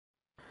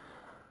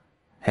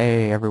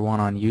Hey everyone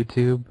on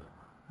YouTube.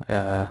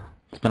 Uh,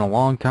 it's been a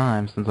long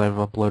time since I've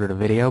uploaded a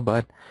video,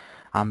 but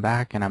I'm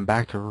back and I'm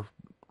back to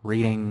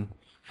reading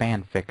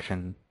fan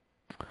fiction.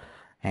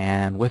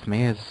 And with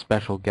me is a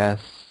special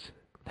guest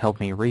to help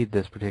me read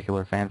this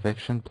particular fan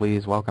fiction.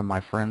 Please welcome my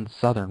friend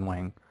Southern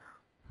Wing.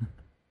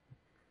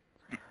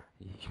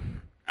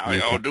 How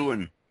You y'all can.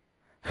 doing?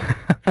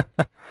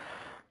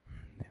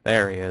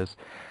 There he is.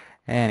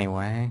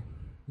 Anyway,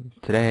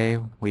 today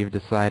we've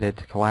decided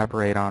to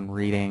collaborate on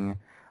reading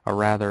a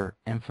rather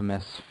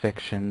infamous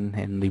fiction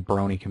in the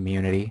Brony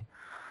community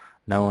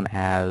known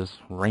as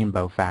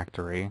Rainbow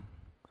Factory.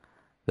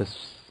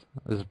 This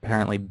is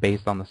apparently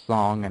based on the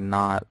song and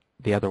not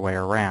the other way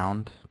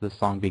around, the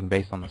song being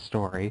based on the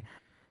story,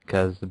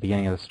 because the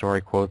beginning of the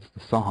story quotes the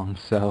song,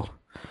 so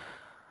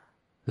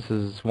this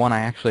is one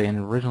I actually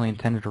originally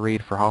intended to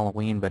read for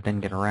Halloween but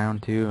didn't get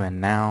around to, and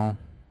now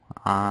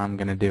I'm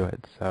gonna do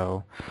it,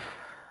 so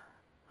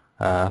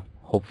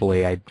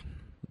hopefully I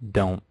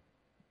don't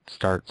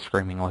start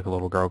screaming like a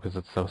little girl because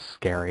it's so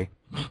scary.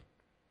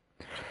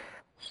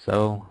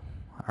 So,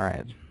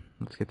 alright,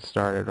 let's get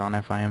started on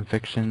FIM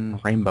Fiction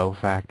Rainbow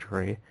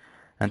Factory,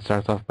 and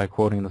starts off by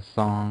quoting the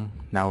song,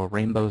 "Now a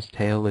rainbow's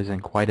tale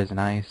isn't quite as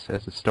nice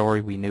as the story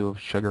we knew of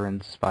sugar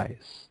and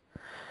spice.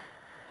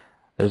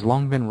 There's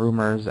long been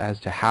rumors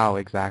as to how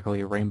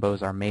exactly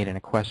rainbows are made in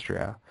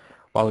Equestria.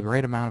 While a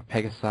great amount of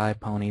Pegasi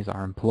ponies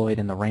are employed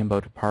in the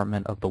rainbow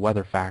department of the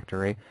weather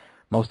factory,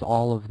 most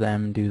all of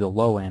them do the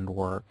low-end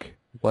work.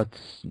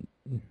 What's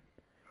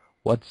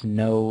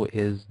know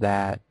is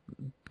that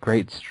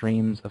great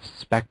streams of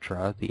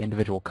spectra, the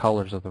individual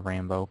colors of the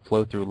rainbow,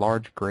 flow through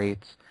large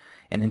grates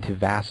and into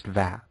vast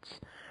vats.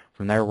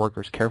 From there,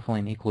 workers carefully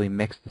and equally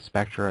mix the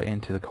spectra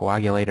into the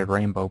coagulated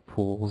rainbow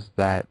pools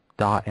that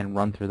dot and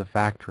run through the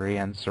factory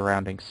and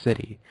surrounding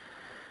city.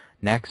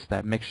 Next,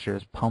 that mixture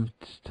is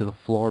pumped to the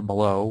floor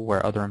below,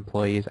 where other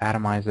employees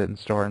atomize it and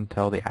store it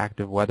until the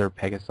active weather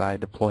Pegasi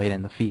deployed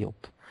in the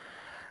field.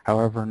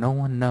 However, no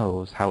one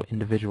knows how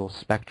individual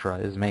spectra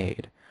is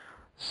made.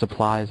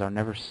 Supplies are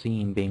never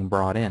seen being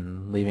brought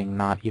in, leaving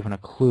not even a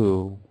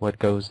clue what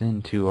goes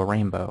into a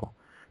rainbow.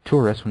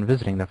 Tourists, when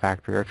visiting the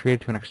factory, are treated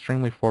to an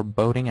extremely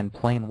foreboding and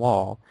plain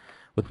wall,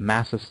 with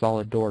massive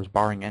solid doors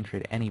barring entry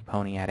to any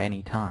pony at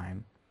any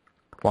time.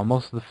 While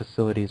most of the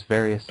facility's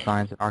various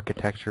signs and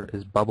architecture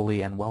is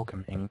bubbly and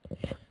welcoming,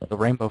 the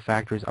Rainbow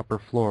Factory's upper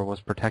floor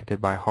was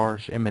protected by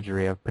harsh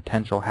imagery of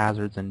potential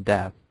hazards and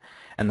death,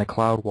 and the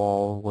cloud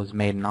wall was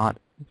made not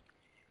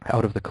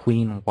out of the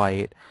clean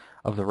white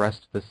of the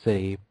rest of the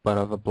city, but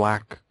of a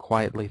black,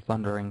 quietly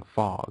thundering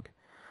fog.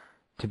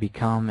 To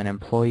become an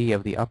employee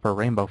of the Upper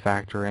Rainbow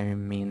Factory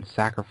means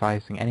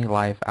sacrificing any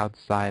life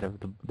outside of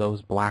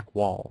those black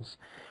walls.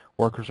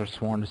 Workers are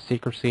sworn to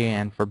secrecy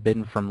and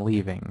forbidden from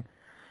leaving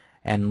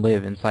and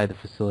live inside the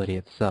facility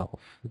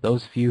itself.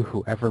 Those few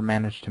who ever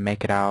managed to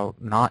make it out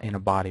not in a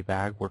body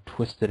bag were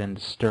twisted and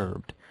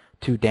disturbed,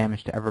 too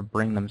damaged to ever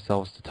bring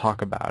themselves to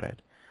talk about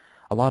it.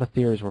 A lot of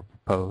theories were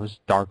proposed,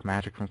 dark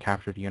magic from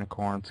captured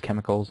unicorns,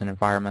 chemicals and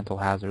environmental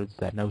hazards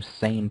that no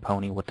sane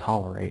pony would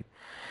tolerate,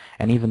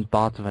 and even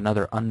thoughts of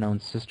another unknown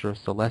sister of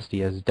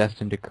Celestia's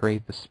destined to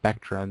create the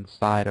spectra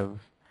instead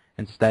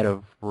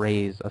of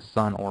raise a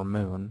sun or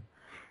moon.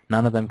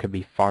 None of them could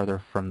be farther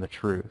from the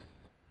truth.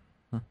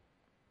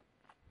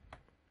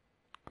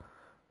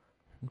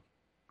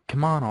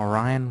 "Come on,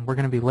 Orion, we're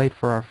going to be late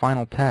for our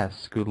final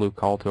test," Scootaloo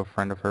called to a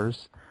friend of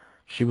hers.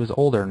 She was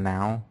older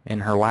now,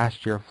 in her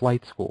last year of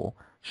flight school.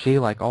 She,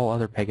 like all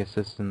other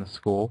Pegasists in the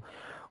school,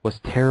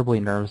 was terribly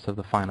nervous of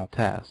the final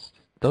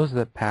test. Those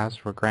that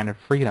passed were granted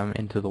freedom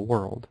into the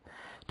world,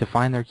 to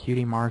find their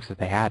cutie marks if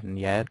they hadn't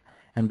yet,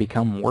 and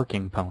become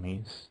working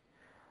ponies.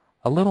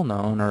 A little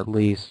known, or at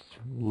least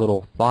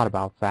little thought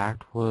about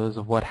fact, was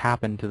of what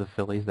happened to the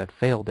fillies that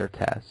failed their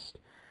test.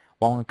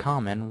 While in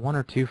common, one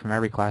or two from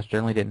every class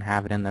generally didn't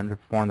have it in them to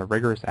perform the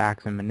rigorous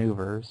acts and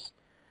maneuvers.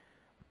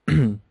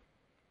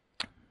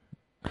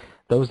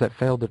 Those that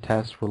failed the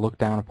test were looked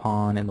down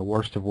upon in the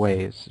worst of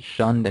ways,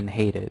 shunned and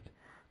hated.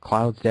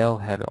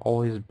 Cloudsdale had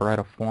always bred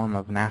a form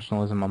of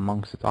nationalism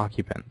amongst its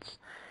occupants.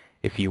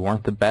 If you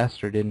weren't the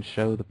best or didn't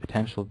show the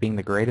potential of being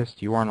the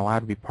greatest, you weren't allowed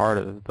to be part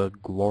of the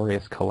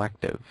glorious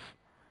collective.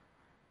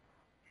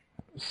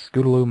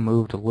 Scootaloo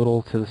moved a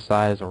little to the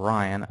side as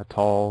Orion, a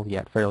tall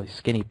yet fairly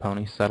skinny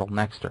pony, settled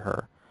next to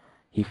her.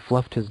 He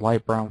fluffed his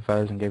light brown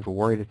feathers and gave a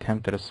worried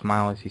attempt at a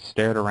smile as he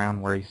stared around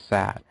where he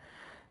sat.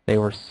 They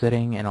were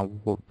sitting in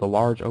the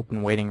large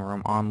open waiting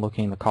room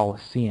overlooking the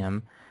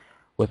Coliseum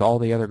with all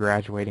the other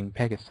graduating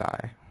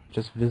Pegasi.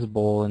 Just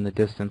visible in the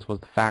distance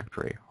was the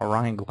factory.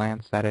 Orion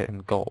glanced at it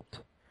and gulped.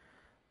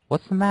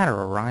 "What's the matter,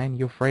 Orion?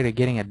 You afraid of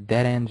getting a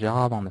dead-end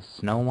job on the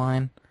snow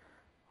line?"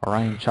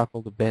 Orion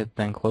chuckled a bit,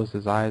 then closed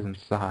his eyes and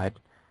sighed.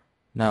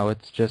 "No,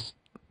 it's just,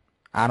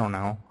 I don't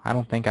know. I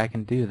don't think I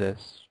can do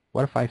this.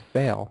 What if I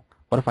fail?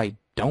 What if I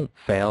don't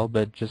fail,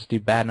 but just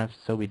do bad enough to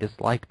still be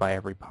disliked by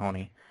every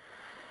pony?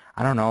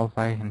 I don't know if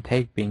I can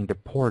take being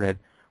deported.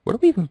 Where do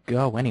we even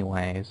go,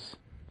 anyways?"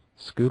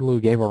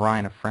 Scootaloo gave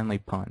Orion a friendly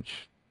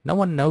punch. "No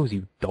one knows,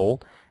 you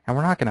dolt. And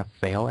we're not going to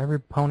fail. Every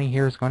pony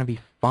here is going to be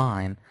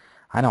fine.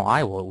 I know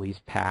I will at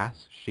least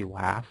pass, she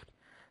laughed.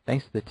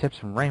 Thanks to the tips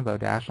from Rainbow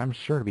Dash, I'm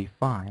sure to be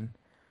fine.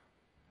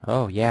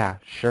 Oh yeah,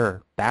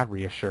 sure, that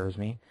reassures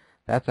me.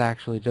 That's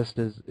actually just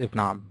as, if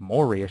not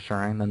more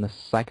reassuring than the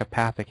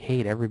psychopathic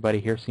hate everybody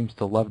here seems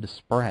to love to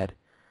spread.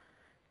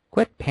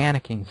 Quit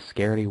panicking,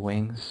 scaredy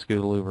wings,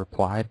 Scootaloo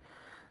replied.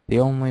 The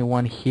only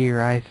one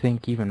here I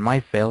think even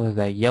might fail is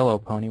that yellow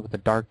pony with the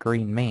dark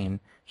green mane.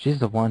 She's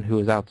the one who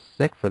was out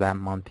sick for that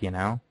month, you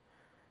know.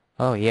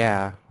 Oh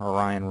yeah,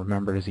 Orion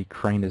remembered as he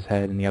craned his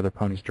head in the other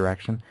pony's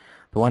direction.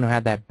 The one who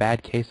had that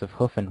bad case of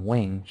hoof and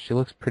wing. She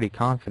looks pretty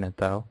confident,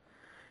 though.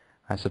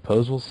 I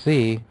suppose we'll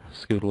see,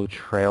 Scootaloo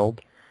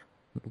trailed,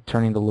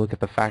 turning to look at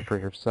the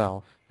factory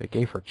herself. It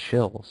gave her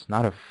chills,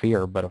 not of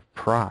fear, but of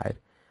pride.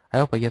 I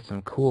hope I get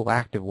some cool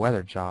active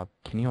weather job.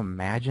 Can you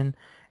imagine?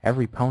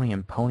 Every pony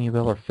in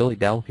Ponyville or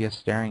Philadelphia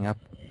staring up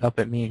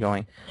at me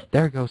going,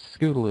 there goes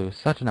Scootaloo,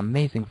 such an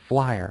amazing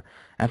flyer,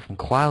 and from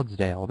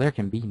Cloudsdale, there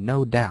can be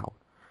no doubt.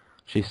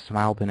 She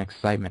smiled in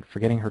excitement,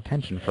 forgetting her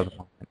tension for the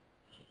moment.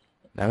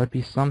 That would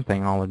be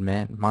something, I'll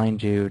admit.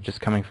 Mind you,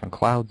 just coming from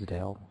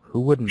Cloudsdale,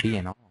 who wouldn't be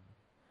in awe?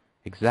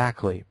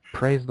 Exactly.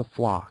 Praise the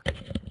flock.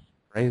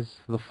 Praise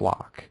the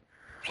flock.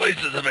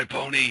 Places of my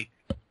pony.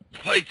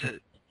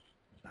 Places.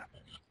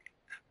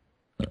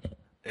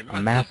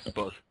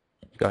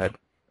 Go ahead.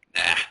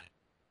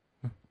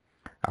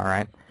 All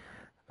right.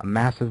 A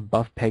massive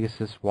buff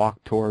Pegasus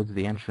walked towards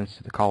the entrance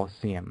to the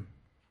Colosseum.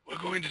 We're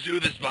going to do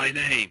this by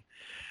name.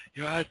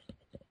 You had...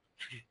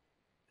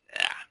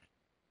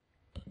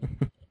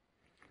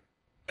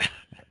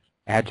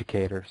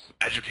 Educators.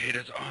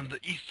 Educators on the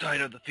east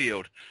side of the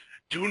field.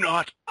 Do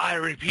not, I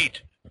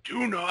repeat,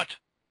 do not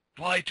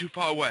fly too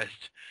far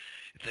west.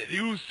 If they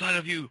lose sight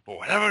of you for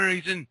whatever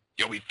reason,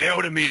 you'll be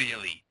failed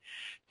immediately.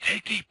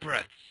 Take deep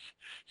breaths.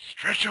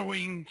 Stretch your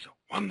wings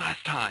one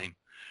last time.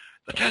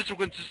 The test will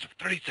consist of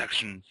 3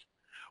 sections.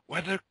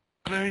 Weather,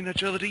 clearing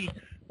agility,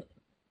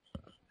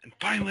 and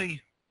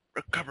finally,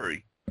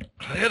 recovery.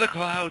 Clear the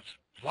clouds,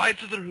 fly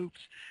to the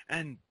hoops,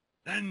 and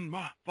then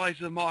fly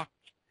to the mark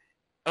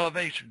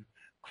elevation.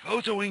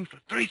 Close your wings for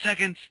 3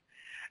 seconds.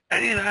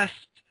 Any less,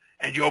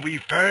 and you'll be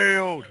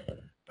failed.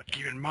 But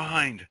keep in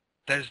mind,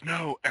 there's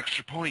no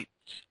extra points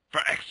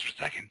for extra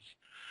seconds.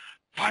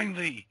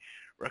 Finally,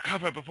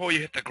 recover before you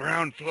hit the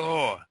ground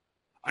floor.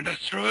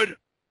 Understood?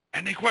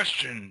 Any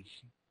questions?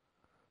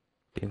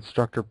 The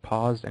instructor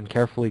paused and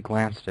carefully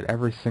glanced at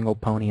every single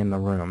pony in the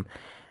room.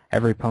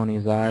 Every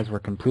pony's eyes were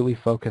completely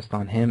focused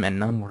on him, and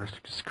none were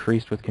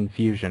creased with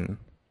confusion.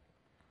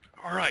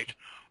 All right,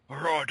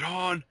 Aurora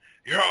Dawn,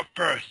 you're up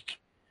first.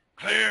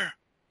 Clear,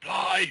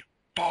 fly,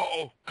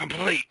 fall,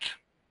 complete.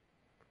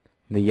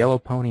 The yellow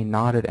pony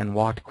nodded and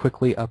walked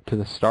quickly up to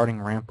the starting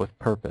ramp with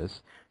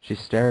purpose. She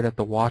stared at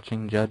the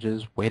watching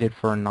judges, waited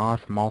for a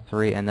nod from all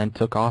 3, and then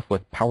took off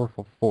with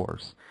powerful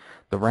force.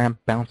 The ramp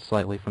bounced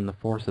slightly from the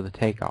force of the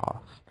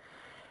takeoff.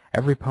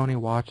 Every pony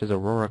watched as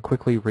Aurora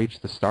quickly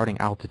reached the starting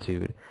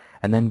altitude,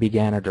 and then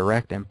began a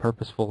direct and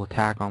purposeful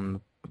attack on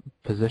the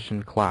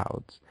positioned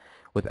clouds.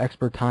 With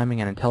expert timing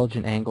and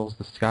intelligent angles,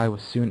 the sky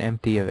was soon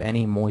empty of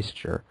any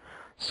moisture.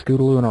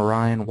 Scootaloo and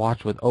Orion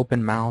watched with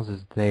open mouths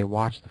as they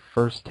watched the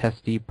first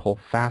testee pull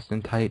fast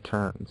and tight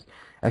turns,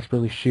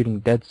 expertly shooting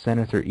dead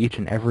center through each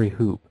and every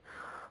hoop.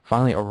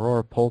 Finally,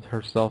 Aurora pulled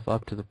herself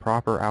up to the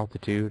proper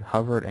altitude,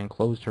 hovered, and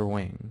closed her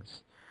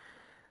wings.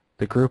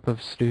 The group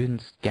of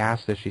students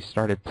gasped as she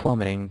started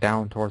plummeting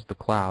down towards the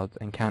clouds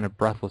and counted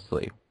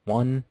breathlessly.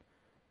 1,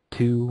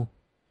 2,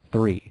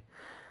 3.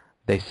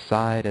 They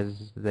sighed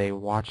as they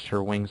watched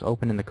her wings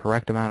open in the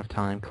correct amount of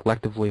time,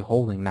 collectively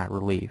holding that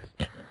relief.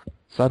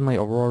 Suddenly,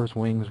 Aurora's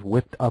wings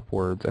whipped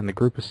upwards, and the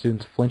group of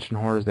students flinched in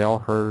horror as they all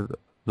heard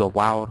the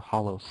loud,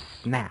 hollow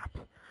snap,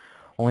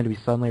 only to be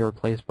suddenly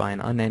replaced by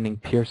an unending,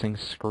 piercing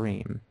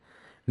scream.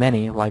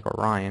 Many, like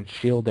Orion,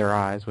 shielded their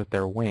eyes with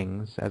their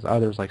wings, as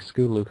others, like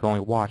Scootaloo, could only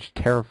watch,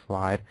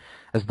 terrified,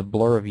 as the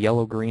blur of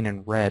yellow, green,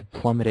 and red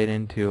plummeted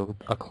into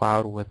a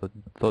cloud with a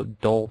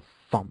dull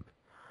thump.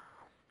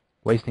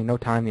 Wasting no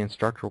time, the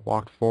instructor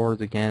walked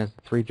forwards again as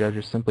the 3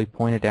 judges simply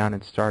pointed down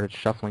and started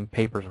shuffling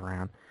papers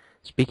around.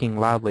 Speaking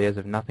loudly as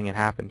if nothing had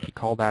happened, he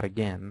called out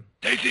again.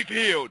 Daisy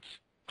Fields,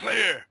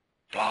 clear,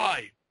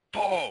 fly,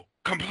 fall,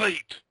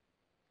 complete.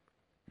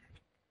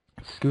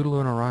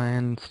 Scootaloo and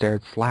Orion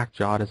stared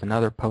slack-jawed as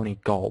another pony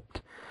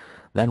gulped,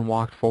 then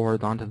walked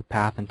forwards onto the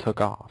path and took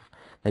off.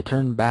 They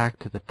turned back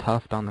to the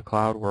tuft on the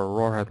cloud where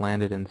Aurora had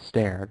landed and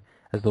stared.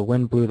 As the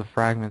wind blew the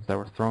fragments that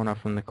were thrown up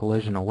from the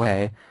collision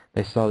away,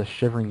 they saw the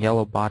shivering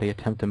yellow body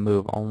attempt to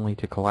move, only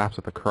to collapse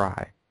with a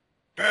cry.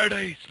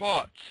 Fairday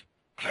spots,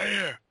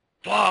 clear,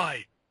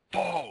 fly,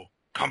 fall,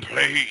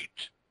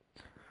 complete.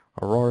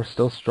 Aurora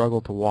still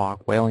struggled to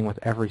walk, wailing with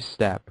every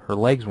step. Her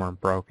legs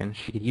weren't broken;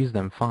 she could use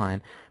them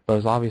fine, but it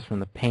was obvious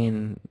the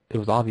pain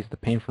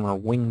from her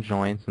wing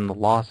joints and the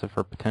loss of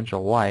her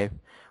potential life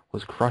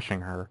was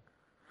crushing her.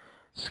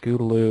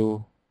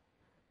 Scootaloo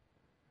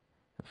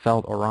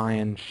felt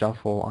Orion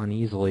shuffle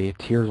uneasily,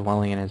 tears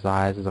welling in his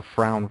eyes as a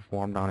frown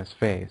formed on his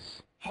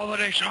face.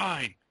 Holiday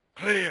Shine,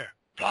 Clear,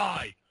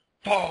 fly,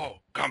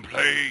 fall,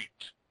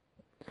 complete.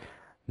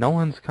 No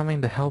one's coming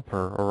to help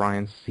her,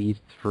 Orion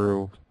seethed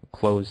through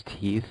closed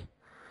teeth.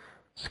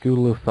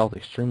 Scootaloo felt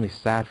extremely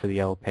sad for the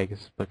yellow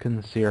Pegasus, but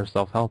couldn't see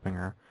herself helping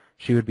her.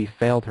 She would be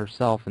failed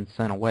herself and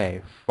sent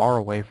away, far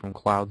away from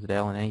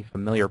Cloudsdale and any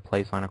familiar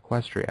place on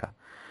Equestria,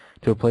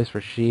 to a place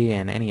where she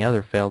and any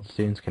other failed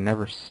students could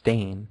never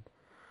stain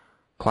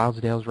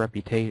Cloudsdale's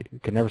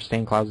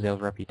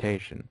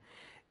reputation.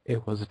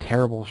 It was a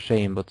terrible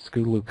shame, but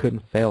Scootaloo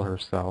couldn't fail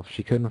herself.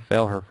 She couldn't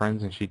fail her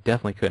friends, and she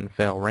definitely couldn't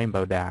fail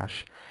Rainbow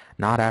Dash.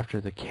 Not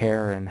after the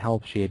care and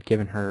help she had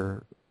given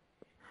her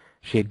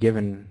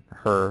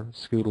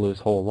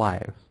Scootaloo's whole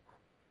life.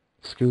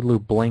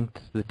 Scootaloo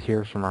blinked the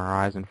tears from her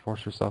eyes and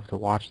forced herself to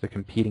watch the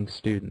competing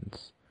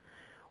students.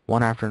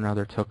 One after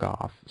another took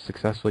off,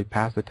 successfully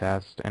passed the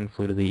test, and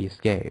flew to the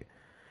East Gate.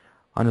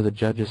 Under the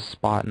judge's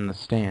spot in the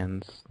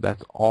stands,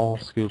 that's all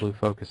Scootaloo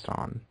focused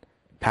on.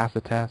 Pass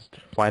the test,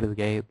 fly to the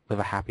gate, live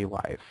a happy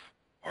life.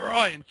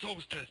 Orion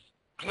Solstice,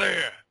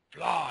 clear,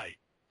 fly,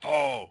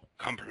 fall,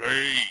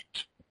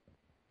 complete.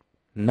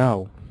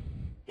 No.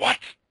 What?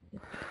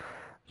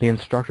 The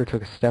instructor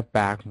took a step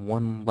back,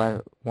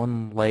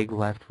 one leg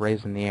left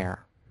raised in the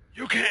air.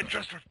 You can't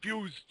just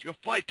refuse your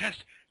flight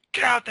test.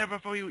 Get out there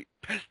before you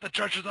piss the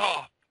judges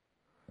off.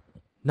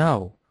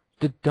 No.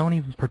 Don't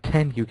even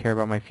pretend you care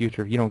about my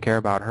future if you don't care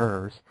about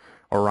hers,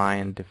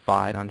 Orion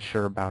defied,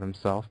 unsure about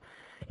himself.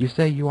 You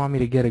say you want me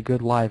to get a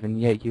good life, and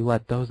yet you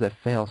let those that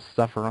fail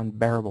suffer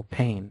unbearable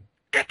pain.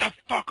 Get the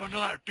fuck onto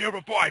that field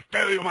before I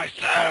fail you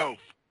myself!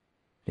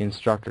 The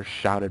instructor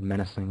shouted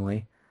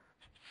menacingly.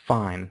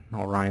 Fine,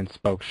 Orion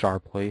spoke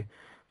sharply.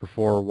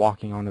 Before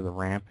walking onto the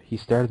ramp, he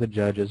stared at the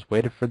judges,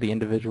 waited for the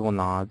individual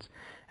nods,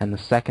 and the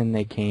second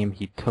they came,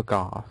 he took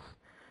off.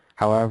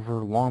 However,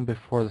 long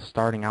before the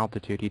starting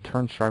altitude, he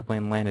turned sharply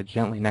and landed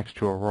gently next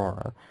to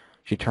Aurora.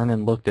 She turned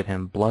and looked at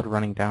him, blood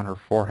running down her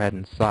forehead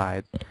and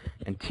sides,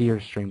 and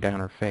tears streamed down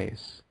her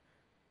face.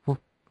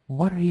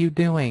 What are you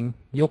doing?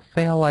 You'll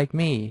fail like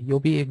me. You'll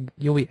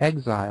be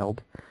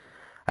exiled.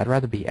 I'd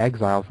rather be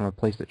exiled from a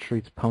place that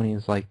treats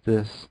ponies like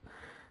this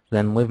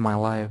than live my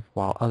life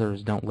while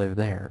others don't live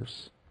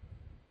theirs.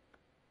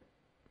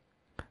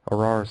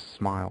 Aurora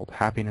smiled,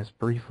 happiness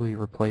briefly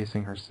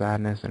replacing her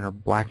sadness in her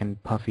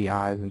blackened, puffy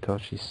eyes until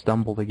she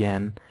stumbled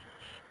again,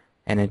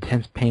 and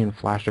intense pain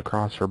flashed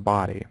across her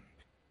body.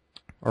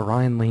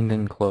 Orion leaned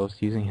in close,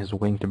 using his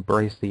wing to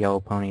brace the yellow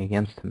pony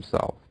against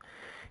himself.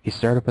 He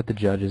stared up at the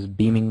judges,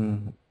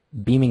 beaming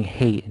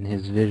hate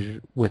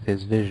in with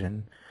his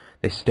vision.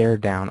 They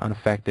stared down,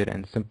 unaffected,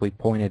 and simply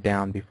pointed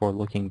down before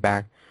looking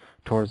back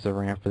towards the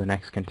ramp for the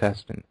next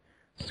contestant.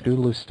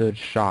 Scootaloo stood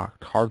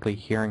shocked, hardly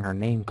hearing her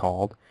name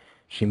called.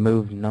 She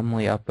moved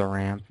numbly up the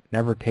ramp,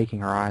 never taking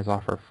her eyes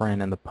off her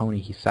friend and the pony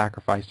he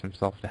sacrificed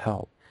himself to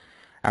help.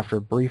 After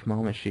a brief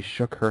moment, she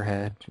shook her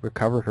head,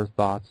 recovered her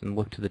thoughts, and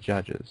looked to the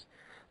judges.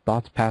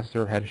 Thoughts passed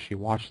through her head as she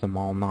watched them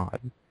all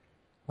nod.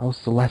 Oh,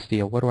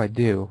 Celestia, what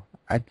do?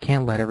 I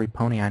can't let every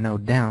pony I know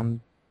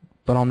down,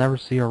 but I'll never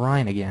see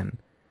Orion again.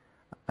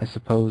 I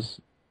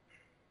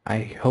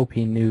hope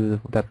he knew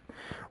that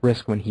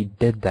risk when he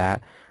did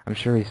that. I'm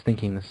sure he's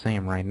thinking the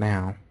same right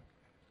now.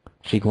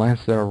 She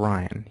glanced at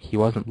Orion. He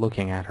wasn't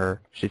looking at her.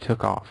 She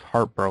took off,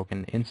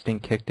 heartbroken.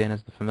 Instinct kicked in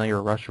as the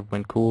familiar rush of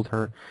wind cooled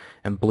her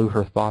and blew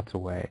her thoughts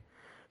away.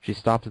 She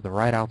stopped at the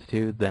right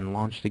altitude, then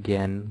launched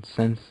again,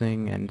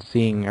 sensing and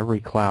seeing every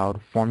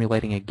cloud,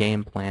 formulating a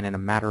game plan in a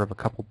matter of a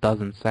couple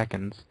dozen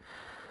seconds.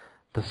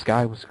 The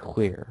sky was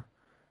clear.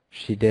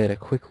 She did a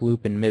quick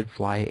loop in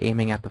mid-flight,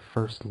 aiming at the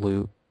first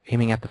hoop.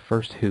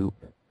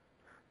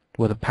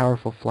 With a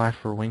powerful flash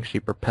for wings, she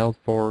propelled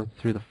forward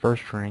through the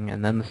first ring,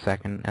 and then the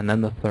second, and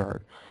then the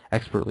third,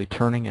 expertly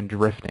turning and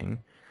drifting.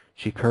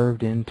 She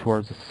curved in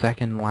towards the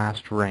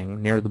second-last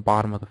ring, near the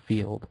bottom of the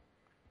field.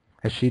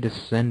 As she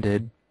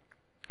descended,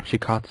 she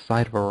caught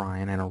sight of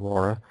Orion and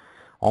Aurora,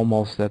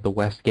 almost at the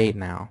west gate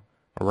now.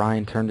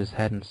 Orion turned his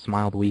head and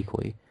smiled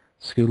weakly.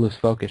 Scootaloo's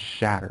focus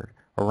shattered.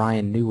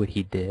 Orion knew what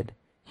he did.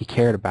 He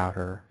cared about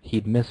her.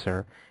 He'd miss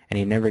her, and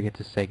he'd never get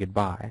to say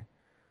goodbye.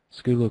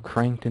 Scootaloo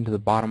cranked into the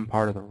bottom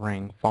part of the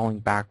ring, falling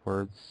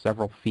backwards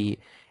several feet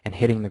and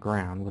hitting the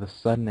ground. With a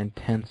sudden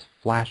intense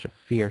flash of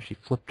fear, she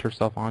flipped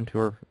herself onto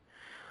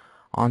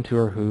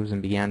her hooves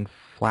and began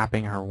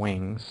flapping her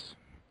wings,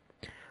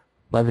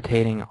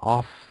 levitating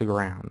off the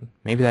ground.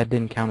 Maybe that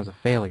didn't count as a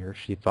failure,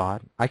 she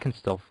thought. I can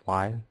still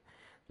fly.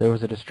 There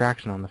was a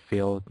distraction on the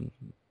field.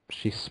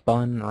 She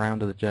spun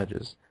around to the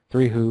judges.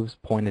 3 hooves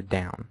pointed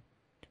down.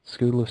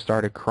 Scootaloo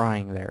started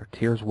crying there,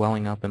 tears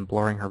welling up and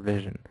blurring her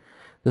vision.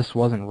 This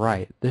wasn't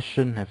right. This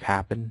shouldn't have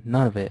happened.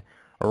 None of it.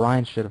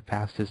 Orion should have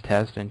passed his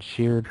test and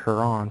cheered her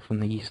on from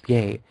the east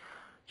gate.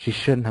 She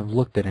shouldn't have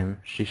looked at him.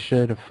 She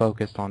should have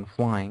focused on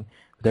flying.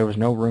 But there was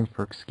no room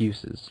for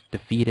excuses.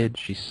 Defeated,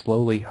 she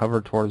slowly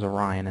hovered towards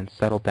Orion and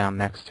settled down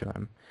next to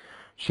him.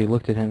 She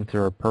looked at him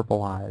through her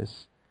purple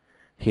eyes.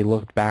 He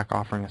looked back,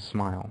 offering a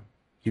smile.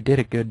 You did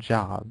a good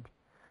job.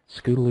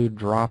 Scootaloo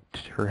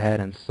dropped her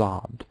head and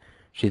sobbed.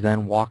 She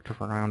then walked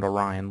around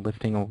Orion,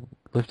 lifting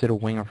lifted a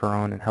wing of her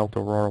own and helped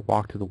Aurora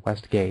walk to the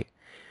west gate.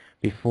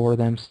 Before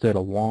them stood a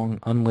long,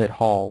 unlit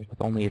hall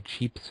with only a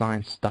cheap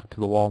sign stuck to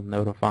the wall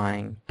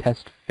notifying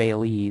test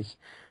failees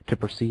to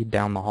proceed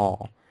down the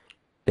hall.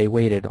 They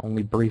waited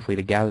only briefly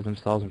to gather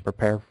themselves and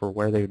prepare for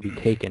where they would be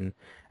taken,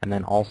 and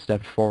then all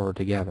stepped forward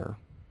together.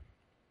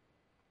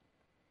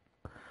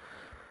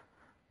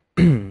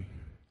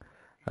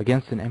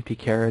 Against an empty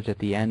carriage at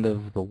the end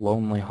of the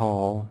lonely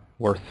hall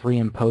were three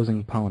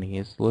imposing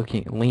ponies,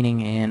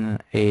 leaning in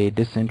a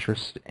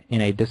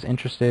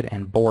disinterested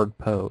and bored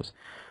pose.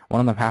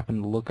 One of them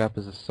happened to look up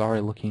as a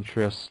sorry-looking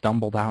trio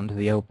stumbled out into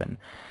the open.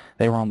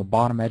 They were on the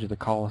bottom edge of the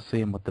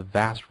Colosseum with the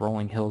vast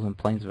rolling hills and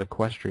plains of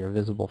Equestria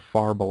visible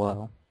far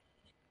below.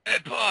 Hey,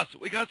 boss,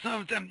 we got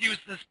some of them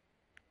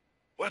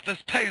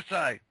worthless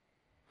Pegasi.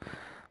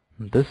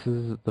 This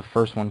is the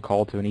first one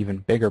called to an even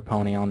bigger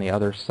pony on the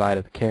other side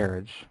of the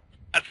carriage.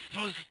 I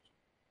suppose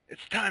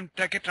it's time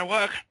to get to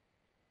work.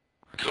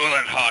 Cool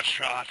and hot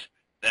shot.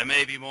 There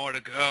may be more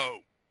to go.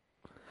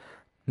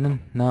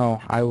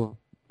 No,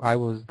 I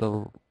was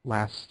the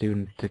last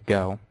student to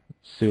go.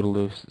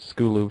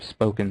 Skulu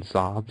spoke in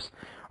sobs.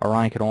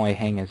 Orion could only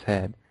hang his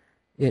head.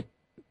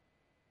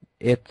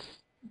 It's...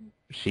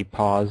 She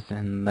paused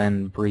and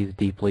then breathed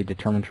deeply,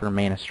 determined to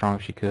remain as strong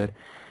as she could.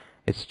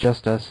 It's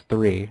just us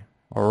three.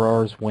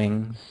 Aurora's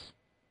wings,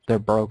 they're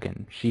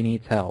broken. She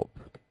needs help.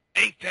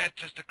 Ain't that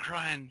just a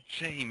crying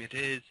shame it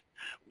is?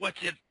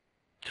 What's it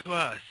to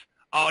us?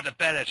 All the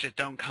better she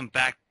don't come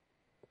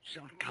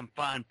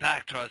flying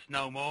back to us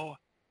no more.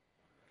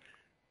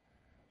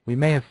 We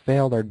may have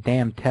failed our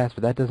damn test,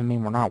 but that doesn't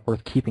mean we're not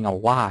worth keeping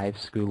alive,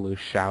 Skulu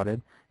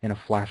shouted in a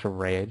flash of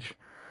rage.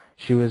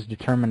 She was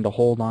determined to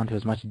hold on to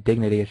as much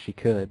dignity as she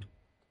could.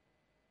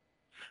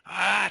 All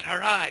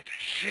right,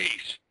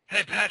 sheesh.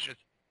 Hey, Patches,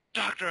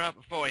 doctor up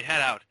before we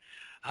head out.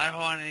 I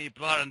don't want any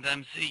blood on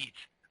them seats.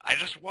 I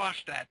just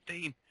washed that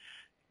thing.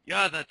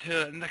 You're the two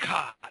in the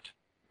cart.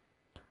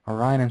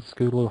 Orion and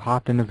Skulu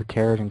hopped into the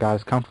carriage and got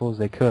as comfortable as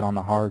they could on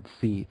the hard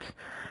seats,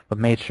 but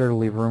made sure to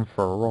leave room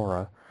for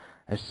Aurora.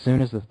 As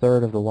soon as the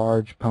third of the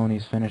large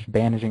ponies finished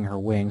bandaging her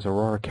wings,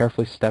 Aurora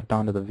carefully stepped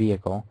onto the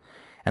vehicle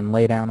and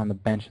lay down on the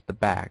bench at the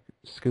back.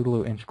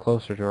 Skulu inched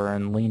closer to her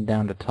and leaned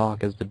down to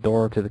talk as the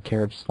door to the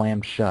carriage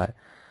slammed shut.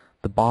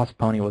 The boss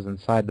pony was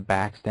inside the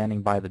back,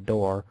 standing by the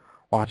door,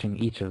 watching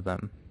each of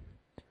them.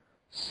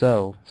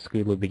 So,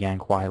 Skulu began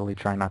quietly,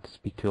 trying not to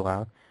speak too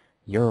loud,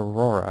 you're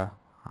Aurora.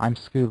 I'm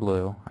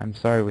Skulu. I'm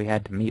sorry we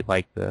had to meet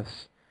like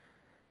this.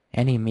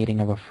 Any meeting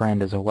of a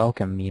friend is a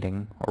welcome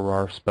meeting,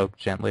 Aurora spoke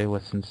gently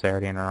with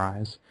sincerity in her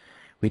eyes.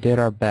 We did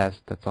our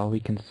best, that's all we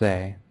can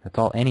say. That's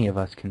all any of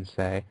us can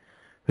say.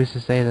 Who's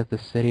to say that the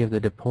city of the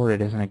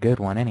deported isn't a good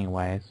one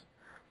anyways?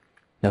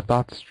 The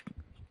thought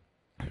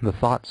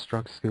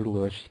struck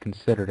Skulu as she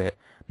considered it.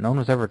 No one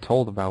was ever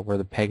told about where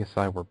the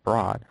Pegasi were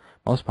brought.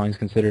 Most ponies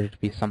considered it to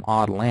be some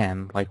odd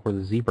land, like where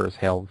the zebras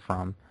hailed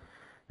from.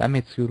 That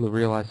made Skulu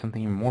realize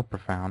something even more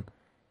profound.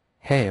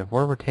 Hey, if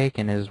where we're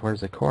taken is where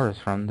Zecora is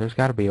from, there's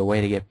got to be a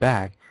way to get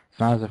back. It's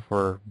not as if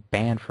we're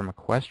banned from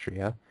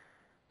Equestria.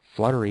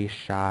 Fluttery's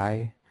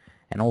shy.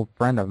 An old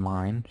friend of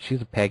mine,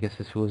 she's a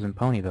Pegasus who lives in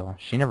Ponyville.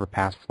 She never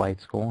passed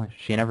flight school.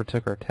 She never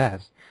took her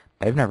test.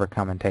 They've never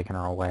come and taken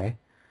her away.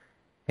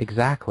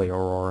 Exactly,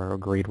 Aurora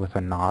agreed with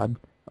a nod.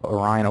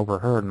 Orion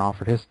overheard and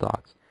offered his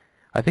thoughts.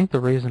 I think the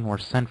reason we're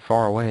sent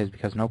far away is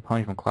because no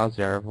pony from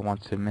Cloudsdale ever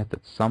wants to admit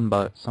that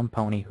some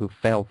pony who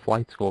failed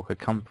flight school could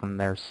come from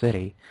their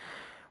city.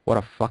 What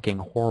a fucking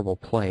horrible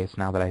place,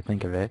 now that I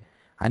think of it.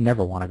 I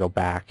never want to go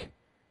back.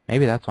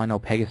 Maybe that's why no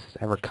Pegasus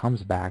ever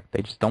comes back.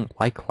 They just don't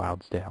like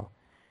Cloudsdale.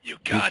 You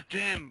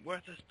goddamn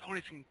worthless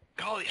ponies can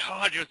golly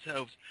hard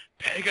yourselves,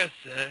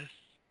 Pegasus.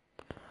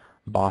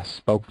 Boss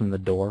spoke from the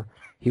door.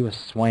 He was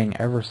swaying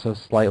ever so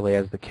slightly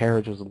as the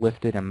carriage was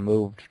lifted and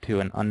moved to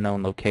an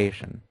unknown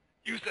location.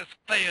 Useless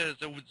players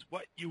is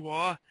what you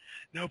are.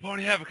 No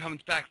pony ever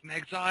comes back from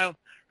exile,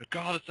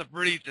 regardless of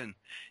reason.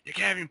 You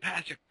can't even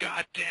pass your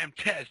goddamn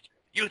test.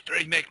 You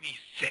three make me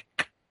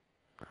sick.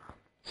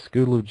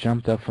 Skulu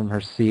jumped up from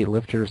her seat,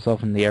 lifted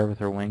herself in the air with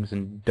her wings,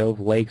 and dove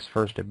legs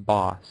first at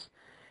Boss.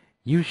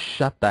 You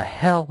shut the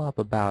hell up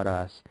about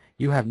us.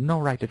 You have no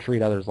right to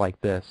treat others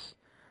like this.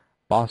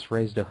 Boss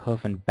raised a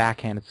hoof and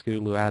backhanded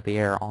Skulu out of the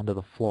air onto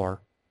the floor.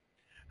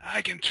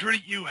 I can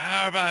treat you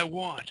however I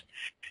want.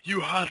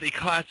 You hardly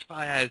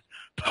classify as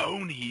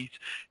ponies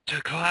to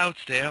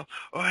Cloudsdale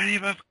or any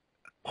of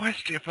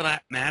Equestria for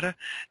that matter.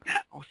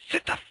 Now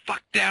sit the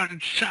fuck down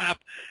and shut up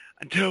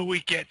until we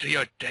get to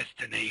your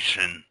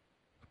destination.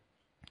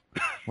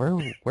 Where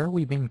are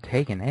we being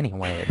taken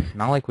anyway? It's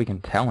not like we can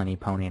tell any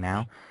pony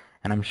now.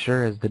 And I'm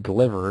sure as the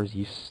deliverers,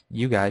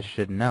 you guys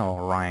should know,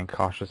 Orion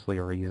cautiously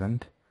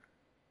reasoned.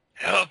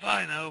 Hell if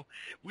I know.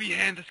 We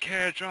hand this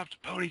carriage off to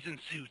ponies in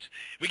suits.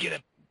 We get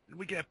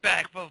a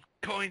bag full of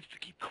coins to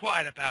keep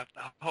quiet about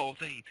the whole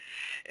thing.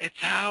 It's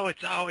how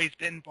it's always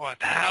been for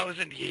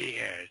 1,000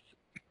 years.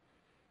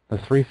 The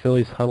three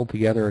fillies huddled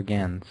together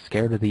again,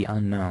 scared of the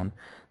unknown.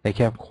 They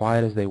kept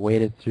quiet as they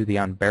waded through the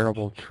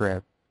unbearable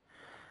trip.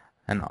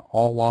 and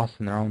all lost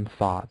in their own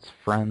thoughts.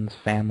 Friends,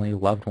 family,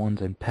 loved ones,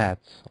 and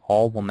pets,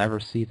 all will never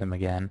see them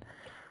again,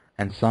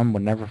 and some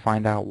would never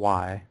find out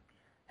why.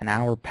 An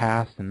hour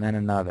passed, and then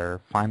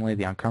another. Finally,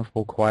 the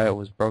uncomfortable quiet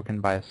was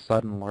broken by a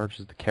sudden lurch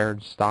as the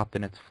carriage stopped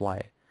in its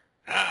flight.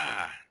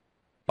 Ah,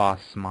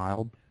 Boss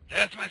smiled.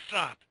 there's my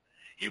stop.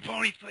 You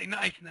ponies play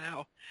nice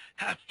now.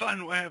 Have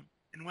fun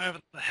wherever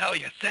the hell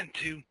you're sent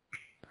to.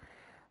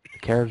 The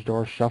carriage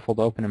door shuffled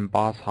open and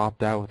Boss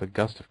hopped out with a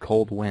gust of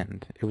cold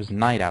wind. It was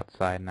night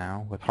outside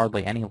now, with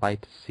hardly any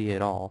light to see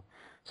at all.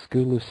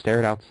 Scootaloo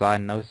stared outside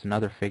and noticed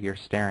another figure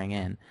staring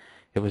in.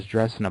 It was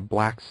dressed in a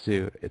black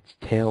suit, its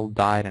tail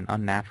dyed an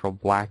unnatural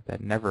black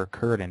that never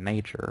occurred in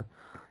nature.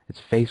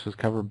 Its face was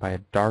covered by a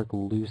dark,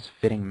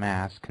 loose-fitting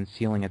mask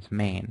concealing its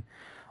mane.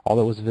 All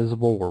that was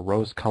visible were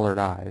rose-colored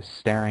eyes,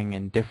 staring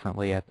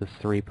indifferently at the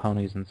three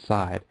ponies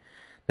inside.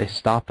 They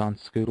stopped on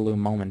Scootaloo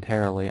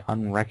momentarily,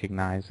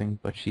 unrecognizing,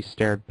 but she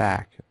stared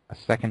back. A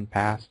second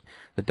passed,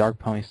 the dark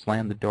pony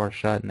slammed the door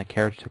shut, and the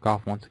carriage took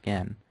off once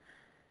again.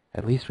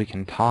 "At least we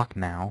can talk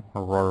now,"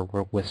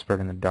 Aurora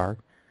whispered in the dark.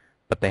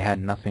 But they had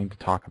nothing to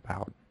talk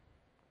about.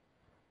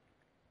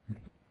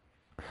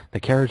 The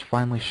carriage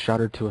finally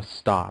shuddered to a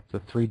stop. The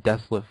three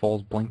desolate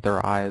foals blinked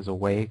their eyes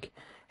awake,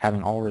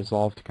 having all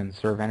resolved to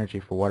conserve energy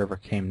for whatever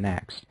came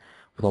next.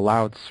 With a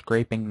loud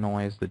scraping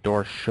noise, the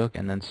door shook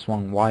and then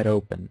swung wide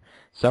open.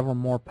 Several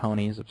more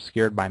ponies,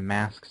 obscured by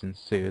masks and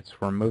suits,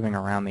 were moving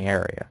around the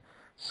area.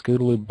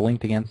 Scootaloo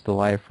blinked against the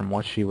light from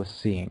what she was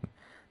seeing.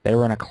 They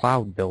were in a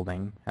cloud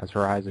building. As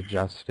her eyes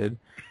adjusted,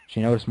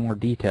 she noticed more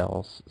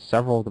details.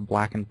 Several of the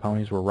blackened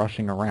ponies were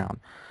rushing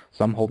around,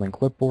 some holding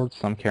clipboards,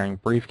 some carrying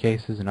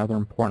briefcases and other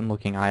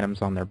important-looking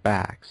items on their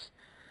backs.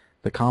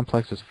 The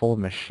complex was full of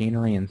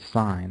machinery and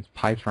signs.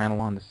 Pipes ran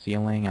along the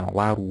ceiling, and a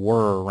loud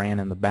whir ran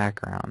in the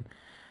background,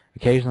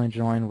 occasionally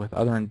joined with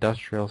other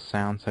industrial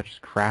sounds such as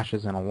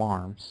crashes and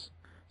alarms.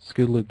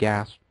 Scootaloo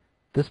gasped,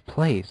 "This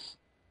place!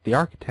 The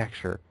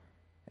architecture!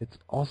 It's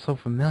all so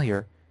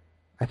familiar.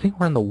 I think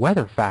we're in the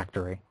weather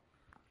factory."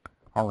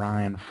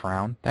 Orion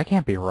frowned. "That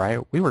can't be right.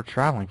 We were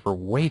traveling for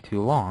way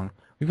too long.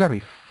 We've got to be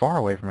far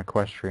away from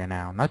Equestria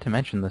now, not to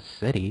mention the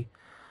city."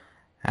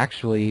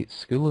 "Actually,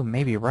 Scootaloo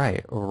may be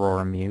right,"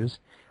 Aurora mused.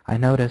 "I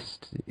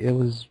noticed it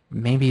was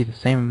maybe the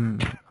same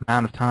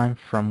amount of time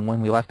from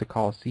when we left the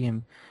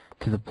Coliseum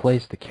to the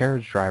place the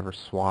carriage driver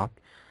swapped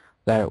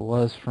that it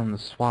was from the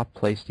swap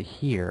place to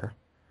here.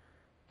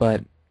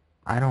 But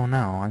I don't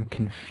know. I'm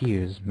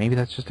confused. Maybe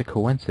that's just a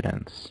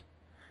coincidence."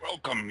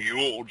 Welcome,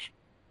 mules.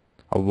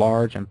 A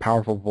large and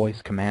powerful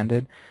voice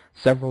commanded.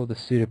 Several of the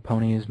suited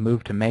ponies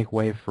moved to make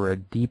way for a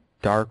deep,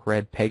 dark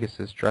red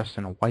Pegasus dressed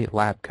in a white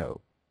lab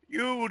coat.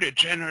 You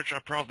degenerates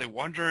are probably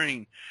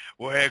wondering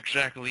where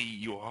exactly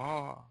you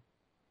are.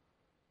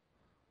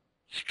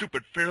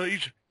 Stupid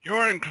fillies,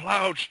 you're in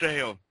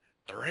Cloudsdale,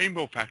 the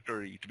Rainbow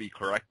Factory, to be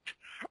correct.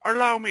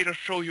 Allow me to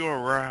show you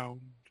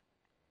around.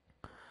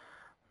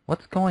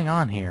 "What's going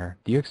on here?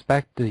 Do you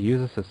expect to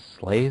use us as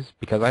slaves?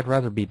 Because I'd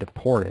rather be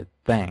deported,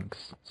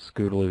 thanks,"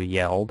 Scootaloo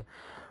yelled.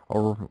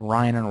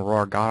 Orion and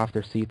Aurora got off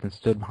their seats and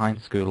stood behind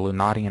Scootaloo,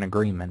 nodding in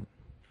agreement.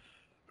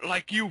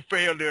 Like you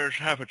failures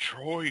have a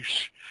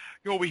choice.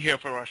 You'll be here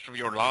for the rest of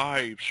your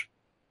lives.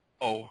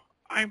 Oh,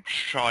 I'm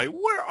sorry.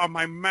 Where are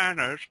my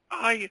manners?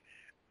 I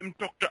am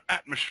Dr.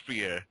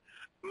 Atmosphere.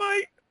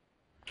 My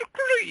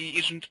degree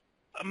isn't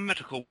a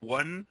medical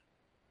one.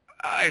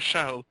 I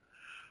shall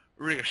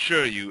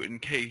reassure you in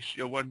case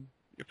you're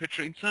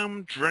picturing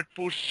some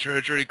dreadful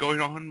surgery going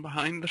on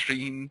behind the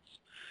scenes.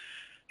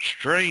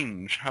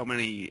 Strange how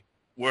many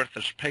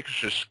worthless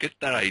Pegasus get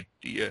that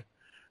idea.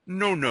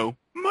 No,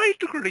 my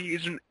degree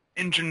is in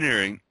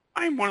engineering.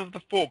 I'm one of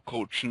the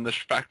forecoats in this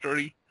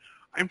factory.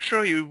 I'm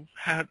sure you've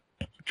had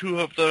two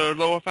of the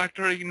lower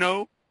factory,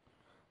 no?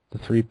 The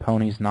three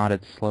ponies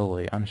nodded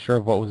slowly, unsure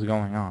of what was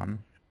going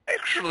on.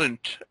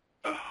 Excellent.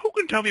 Who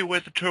can tell me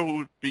where the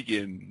tour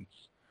begins?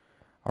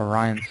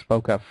 Orion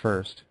spoke up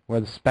first. "Where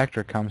the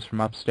spectre comes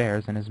from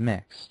upstairs and is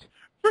mixed."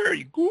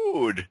 Very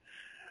good.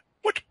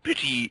 What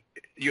pity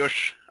you're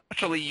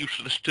utterly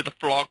useless to the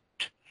flock.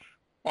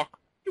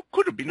 You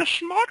could have been a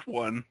smart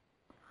one.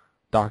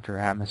 Dr.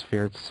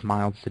 Atmosphere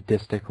smiled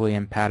sadistically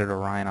and patted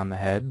Orion on the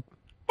head.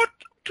 But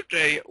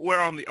today we're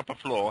on the upper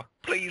floor.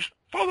 Please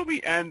follow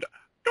me and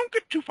don't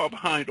get too far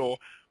behind or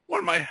one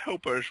of my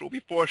helpers will be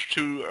forced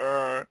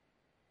to,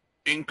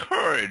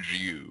 encourage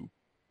you.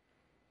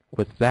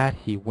 With that,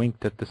 he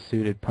winked at the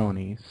suited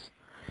ponies.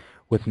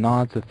 With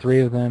nods, the three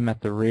of them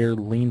at the rear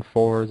leaned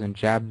forwards and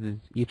jabbed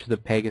each of the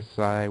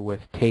Pegasi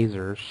with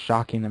tasers,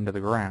 shocking them to the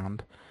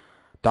ground.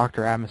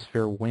 Dr.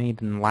 Atmosphere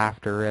whinnied in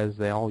laughter as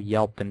they all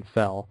yelped and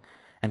fell,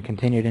 and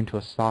continued into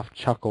a soft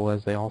chuckle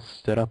as they all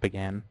stood up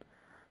again.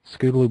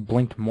 Scootaloo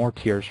blinked more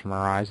tears from her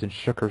eyes and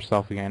shook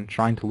herself again,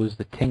 trying to lose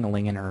the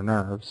tingling in her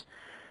nerves.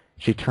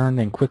 She turned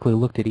and quickly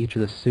looked at each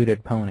of the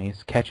suited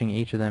ponies, catching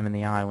each of them in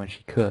the eye when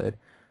she could.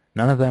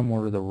 None of them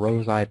were the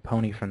rose-eyed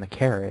pony from the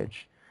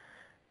carriage.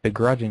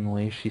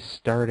 Begrudgingly, she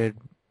started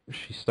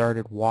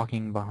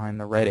walking behind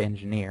the red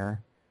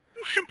engineer.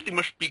 You simply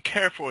must be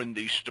careful in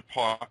this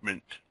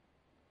department.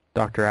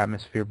 Dr.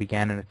 Atmosphere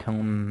began in a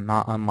tone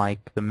not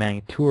unlike the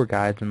many tour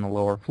guides in the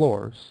lower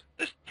floors.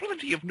 There's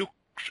plenty of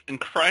nooks and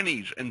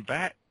crannies and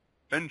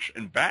vents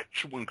and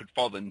vats one could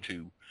fall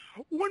into.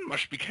 One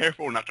must be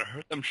careful not to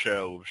hurt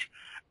themselves.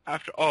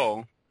 After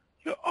all,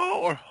 you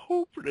all are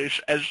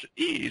hopeless as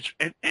is,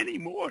 and any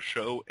more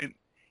so, and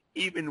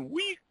even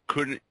we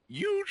couldn't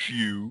use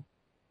you.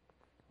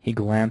 He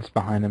glanced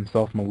behind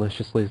himself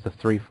maliciously as the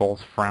three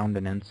foals frowned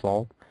in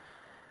insult.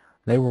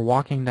 They were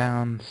walking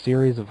down a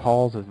series of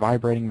halls with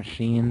vibrating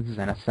machines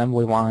and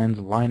assembly lines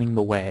lining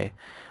the way,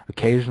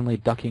 occasionally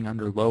ducking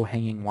under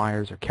low-hanging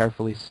wires or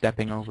carefully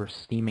stepping over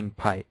steaming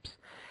pipes.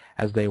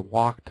 As they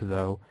walked,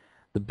 though,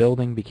 the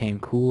building became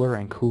cooler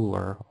and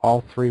cooler.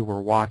 All three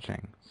were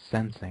watching,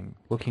 sensing,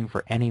 looking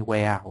for any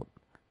way out.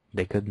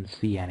 They couldn't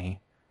see any.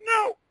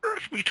 Now,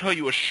 let me tell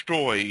you a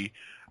story.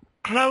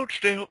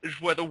 Cloudsdale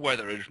is where the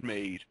weather is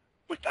made.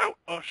 Without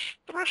us,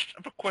 the rest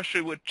of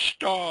Equestria would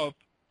starve,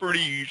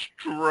 freeze,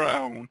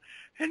 drown,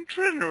 and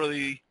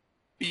generally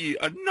be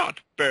a not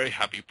very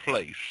happy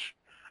place.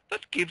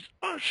 That gives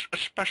us a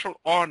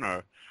special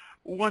honor,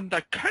 one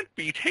that can't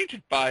be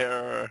tainted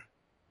by,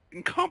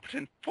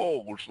 incompetent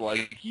fools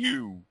like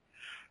you.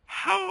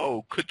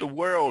 How could the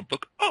world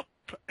look up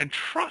and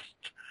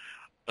trust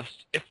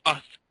us if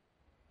a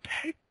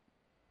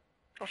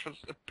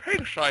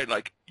parasite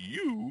like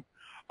you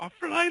are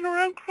flying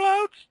around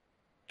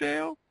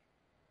Cloudsdale?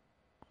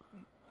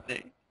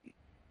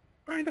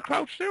 Are in the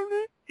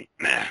Cloudsdale?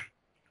 Nah.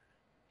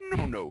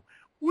 No.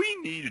 We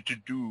needed to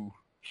do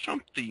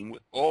something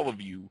with all of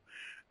you,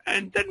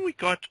 and then we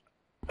got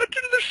a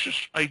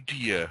delicious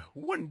idea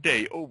one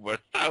day over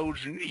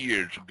 1,000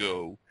 years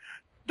ago.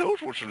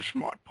 Those were some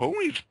smart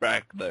ponies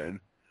back then.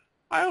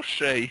 I'll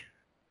say,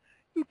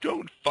 you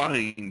don't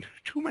find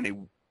too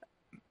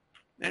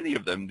many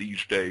of them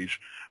these days.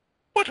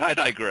 But I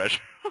digress.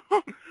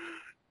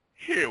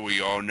 Here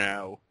we are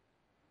now.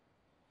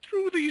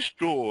 Through these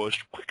doors,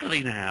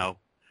 quickly now,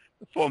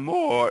 before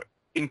more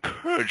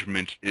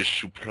encouragement is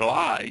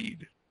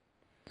supplied.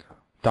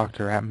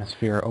 Dr.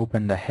 Atmosphere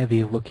opened a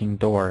heavy-looking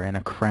door in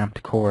a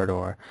cramped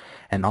corridor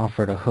and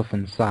offered a hoof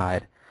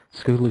inside.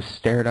 Scootaloo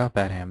stared up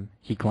at him.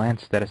 He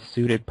glanced at a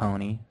suited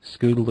pony.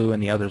 Scootaloo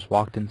and the others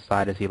walked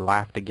inside as he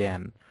laughed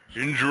again.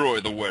 Enjoy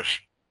the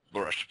rest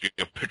of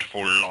your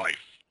pitiful life.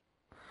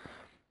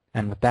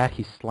 And with that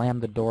he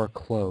slammed the door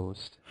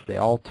closed. They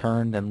all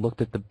turned and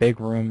looked at the big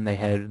room they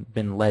had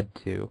been led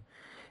to.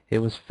 It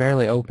was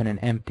fairly open and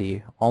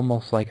empty,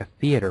 almost like a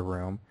theater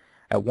room.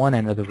 At one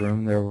end of the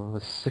room there were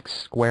 6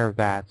 square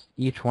vats,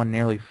 each one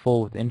nearly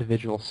full with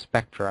individual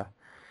spectra.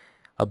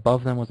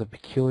 Above them was a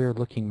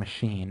peculiar-looking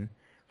machine.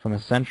 From a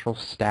central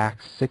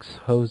stack, 6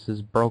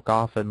 hoses broke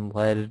off and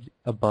led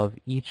above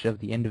each of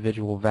the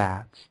individual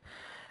vats.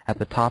 At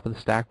the top of the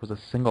stack was a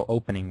single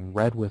opening,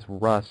 red with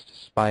rust,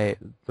 despite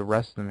the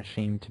rest of the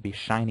machine to be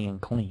shiny and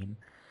clean.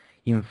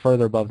 Even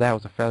further above that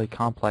was a fairly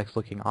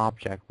complex-looking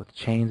object, with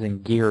chains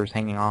and gears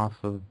hanging off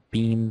of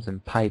beams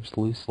and pipes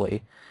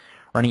loosely.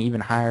 Running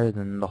even higher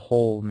than the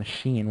whole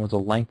machine was a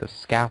length of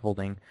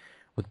scaffolding,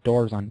 with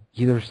doors on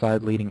either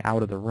side leading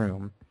out of the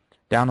room.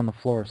 Down on the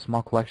floor, a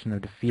small collection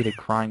of defeated,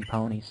 crying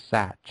ponies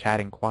sat,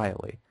 chatting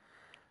quietly.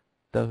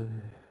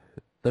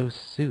 Those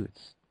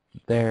suits,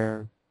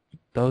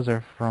 those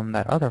are from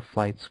that other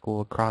flight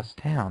school across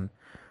town,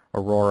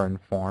 Aurora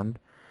informed,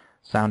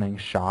 sounding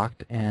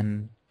shocked.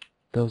 And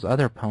those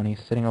other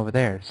ponies sitting over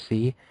there,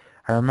 see?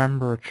 I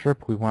remember a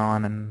trip we went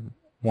on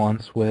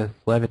once with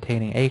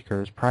Levitating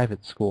Acres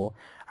Private School.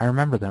 I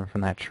remember them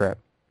from that trip.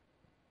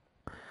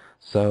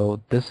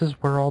 So this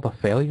is where all the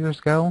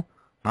failures go?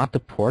 Not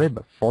deported,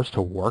 but forced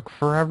to work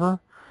forever?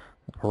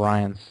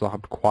 Orion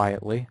sobbed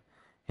quietly.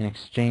 In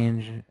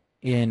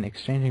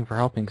exchanging for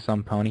helping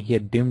some pony, he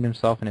had doomed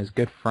himself and his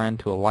good friend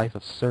to a life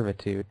of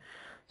servitude.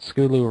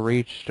 Scootaloo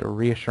reached a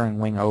reassuring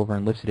wing over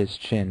and lifted his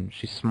chin.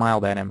 She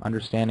smiled at him,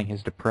 understanding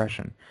his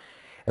depression.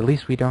 At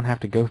least we don't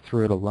have to go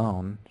through it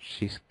alone,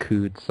 she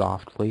cooed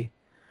softly.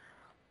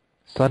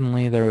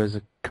 Suddenly there was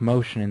a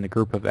commotion in the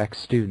group of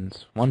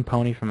ex-students. One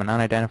pony from an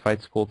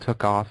unidentified school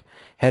took off,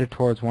 headed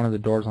towards one of the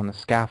doors on the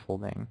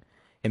scaffolding.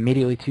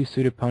 Immediately 2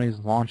 suited ponies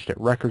launched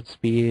at record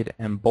speed,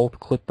 and both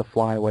clipped the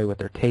flyaway with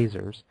their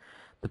tasers.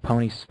 The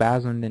pony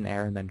spasmed in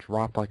air and then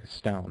dropped like a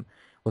stone,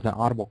 with an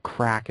audible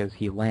crack as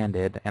he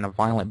landed, and a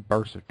violent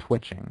burst of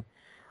twitching.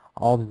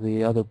 All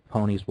the other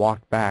ponies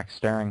walked back,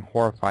 staring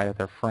horrified at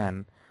their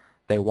friend.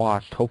 They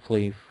watched,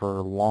 hopefully for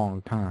a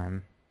long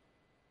time.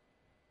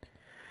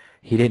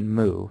 He didn't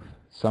move.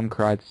 Some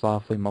cried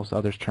softly, most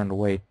others turned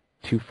away,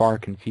 too far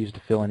confused to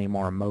feel any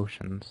more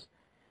emotions.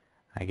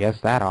 I guess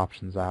that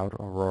option's out,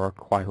 Aurora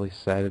quietly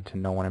said to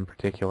no one in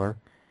particular.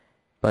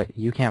 But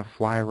you can't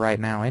fly right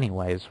now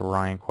anyways,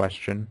 Orion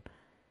questioned.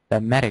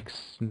 That medic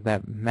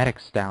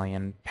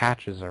stallion,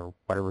 Patches or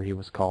whatever he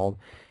was called,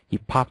 he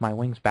popped my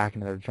wings back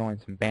into their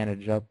joints and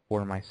bandaged up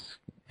where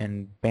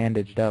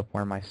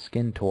my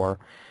skin tore.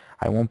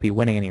 I won't be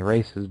winning any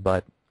races,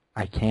 but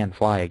I can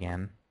fly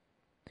again.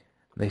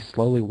 They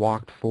slowly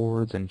walked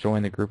forwards and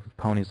joined the group of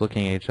ponies,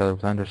 looking at each other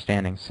with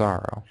understanding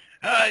sorrow.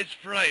 Ah, it's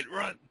right.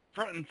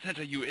 front and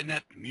center, you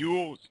inept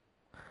mules.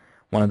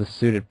 One of the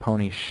suited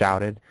ponies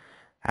shouted.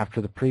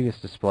 After the previous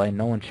display,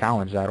 no one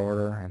challenged that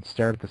order and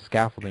stared at the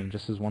scaffolding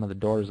just as one of the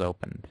doors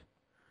opened.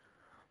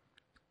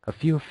 A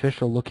few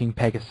official-looking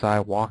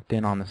Pegasi walked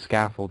in on the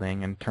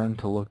scaffolding and turned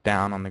to look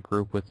down on the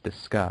group with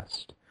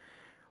disgust.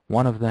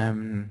 One of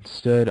them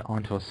stood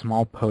onto a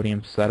small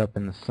podium set up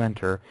in the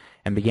center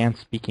and began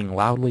speaking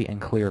loudly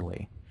and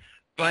clearly.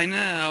 By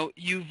now,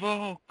 you've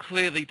all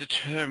clearly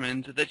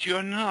determined that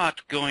you're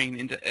not going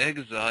into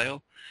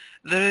exile.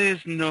 There is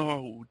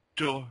no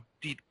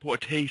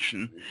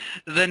deportation.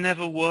 There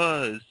never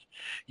was.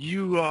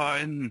 You are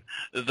in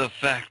the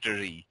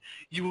factory.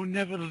 You will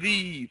never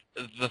leave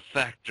the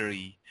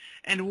factory.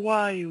 And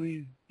why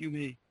you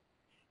may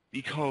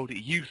be called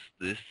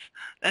useless,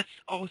 that's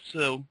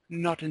also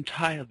not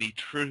entirely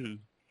true.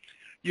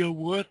 You're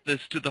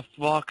worthless to the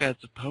flock as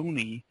a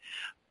pony,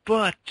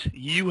 but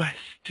you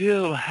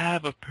still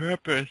have a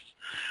purpose.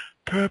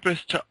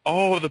 Purpose to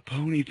all the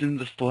ponies in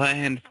this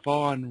land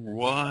far and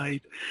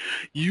wide.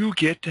 You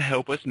get to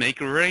help us make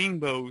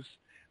rainbows.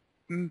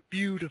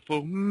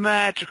 Beautiful,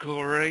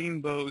 magical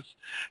rainbows.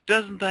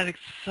 Doesn't that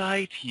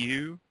excite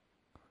you?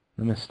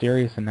 The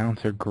mysterious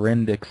announcer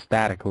grinned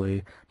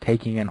ecstatically,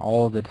 taking in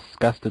all the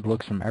disgusted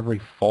looks from every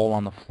foal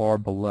on the floor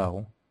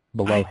below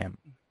him.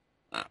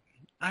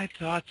 I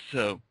thought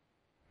so.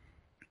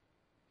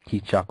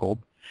 He chuckled.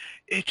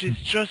 It is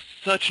just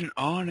such an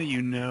honor,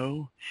 you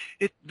know.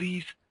 It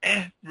leaves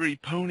every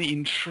pony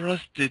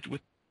entrusted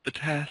with the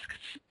task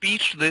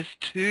speechless,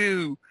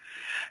 too.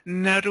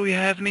 Now do we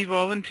have any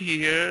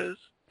volunteers?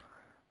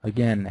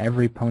 Again,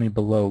 every pony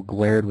below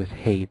glared with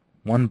hate.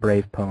 One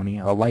brave pony,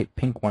 a light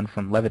pink one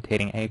from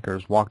Levitating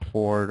Acres, walked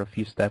forward a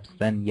few steps,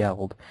 then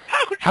yelled,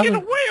 How could you get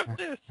away with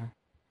this?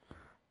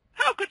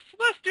 How could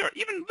Celestia or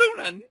even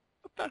Luna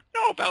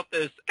know about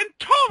this and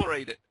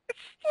tolerate it? It's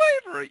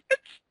slavery.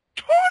 It's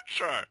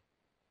torture.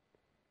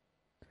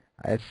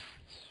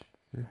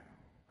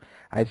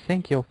 I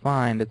think you'll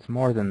find it's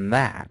more than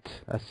that.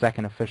 A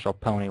second official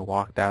pony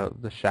walked out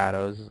of the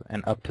shadows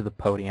and up to the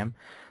podium.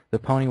 The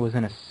pony was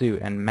in a suit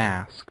and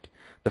masked.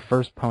 The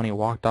first pony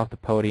walked off the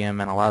podium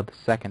and allowed the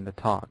second to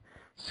talk.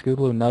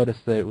 Scootaloo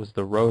noticed that it was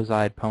the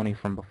rose-eyed pony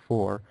from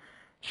before.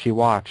 She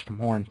watched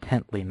more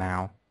intently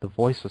now. The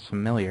voice was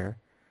familiar.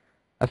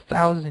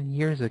 1,000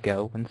 years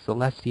ago, when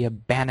Celestia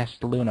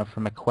banished Luna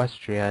from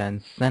Equestria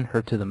and sent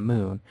her to the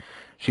moon,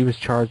 she was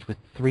charged with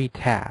 3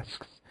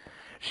 tasks.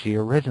 She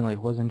originally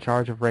was in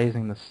charge of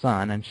raising the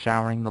sun and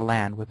showering the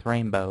land with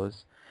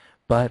rainbows,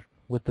 but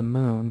with the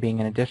moon being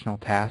an additional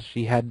task,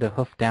 she had to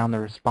hoof down the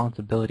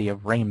responsibility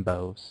of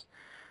rainbows.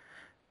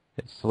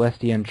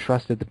 Celestia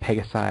entrusted the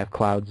Pegasi of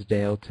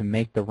Cloudsdale to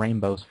make the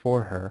rainbows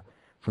for her.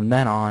 From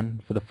then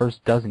on, for the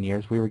first dozen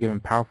years, we were given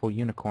powerful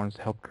unicorns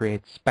to help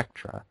create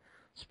spectra.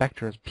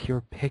 Spectra is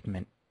pure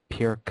pigment,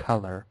 pure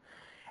color.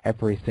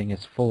 Everything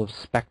is full of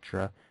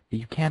spectra, but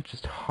you can't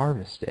just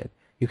harvest it.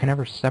 You can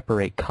never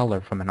separate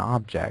color from an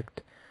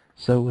object.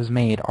 So it was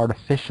made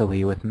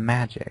artificially with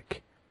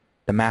magic.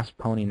 The masked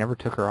pony never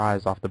took her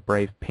eyes off the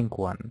brave pink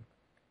one.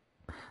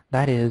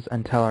 That is,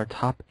 until our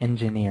top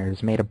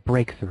engineers made a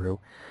breakthrough.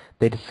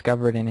 They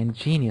discovered an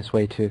ingenious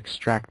way to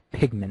extract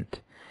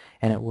pigment,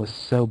 and it was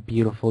so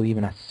beautiful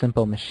even a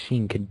simple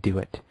machine could do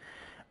it.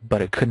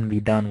 But it couldn't be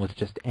done with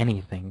just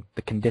anything.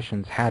 The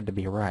conditions had to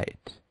be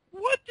right.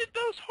 What did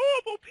those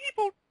horrible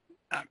people,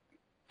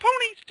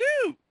 ponies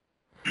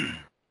do?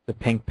 The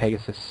pink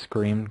Pegasus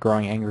screamed,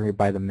 growing angry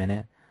by the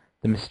minute.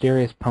 The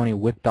mysterious pony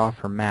whipped off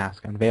her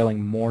mask,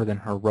 unveiling more than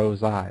her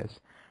rose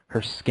eyes.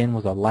 Her skin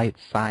was a light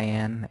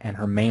cyan, and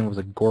her mane was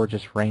a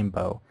gorgeous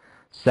rainbow.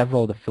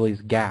 Several of the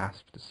fillies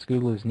gasped.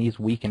 Scootaloo's knees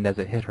weakened as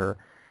it hit her.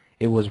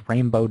 It was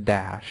Rainbow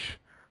Dash.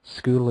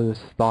 Scootaloo's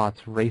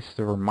thoughts raced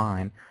through her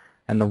mind,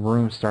 and the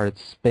room started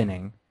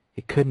spinning.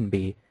 It couldn't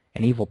be.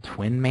 An evil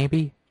twin,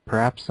 maybe?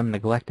 Perhaps some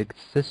neglected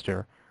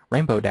sister.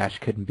 Rainbow Dash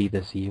couldn't be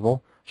this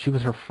evil. She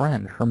was her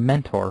friend, her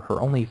mentor,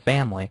 her only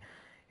family,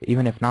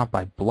 even if not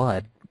by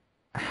blood.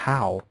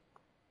 How?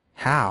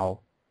 How?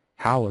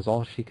 How was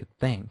all she could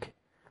think.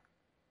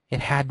 It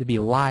had to be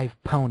live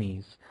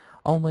ponies.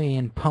 Only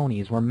in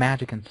ponies, where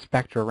magic and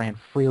spectra ran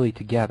freely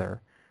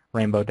together.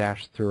 Rainbow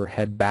Dash threw her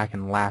head back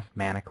and laughed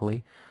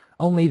manically.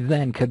 Only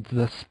then could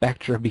the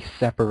spectra be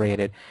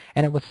separated,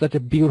 and it was such a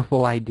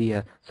beautiful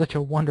idea, such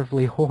a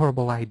wonderfully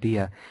horrible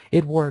idea.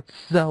 It worked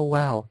so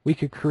well. We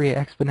could create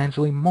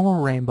exponentially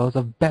more rainbows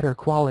of better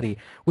quality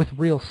with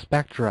real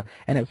spectra,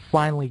 and it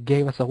finally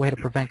gave us a way to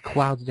prevent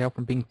Cloudsdale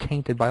from being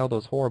tainted by all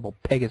those horrible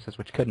Pegasus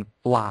which couldn't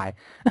fly.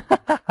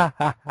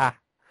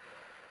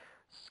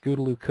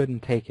 Scootaloo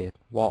couldn't take it,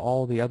 while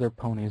all the other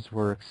ponies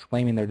were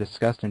exclaiming their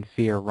disgust and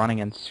fear,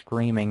 running and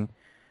screaming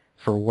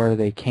for where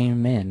they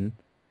came in.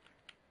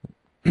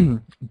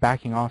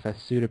 Backing off as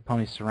suited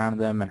ponies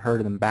surrounded them and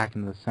herded them back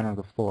into the center of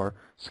the floor,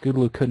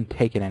 Scootaloo couldn't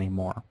take it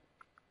anymore.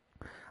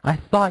 "I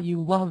thought you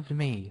loved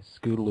me,"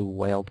 Scootaloo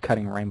wailed,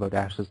 cutting Rainbow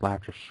Dash's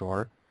laughter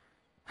short.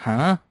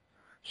 "Huh?"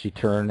 She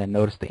turned and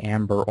noticed the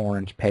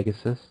amber-orange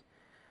Pegasus.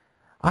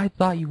 I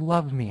thought you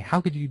loved me. How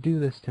could you do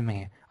this to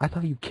me? I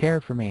thought you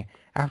cared for me.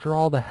 After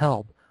all the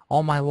help,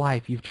 all my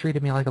life, you've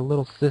treated me like a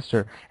little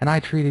sister, and I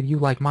treated you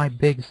like my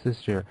big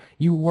sister.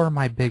 You were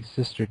my big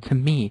sister to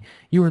me.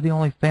 You were the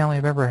only family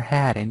I've ever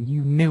had, and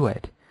you knew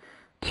it."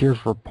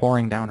 Tears were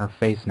pouring down her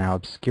face now,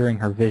 obscuring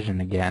her vision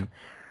again.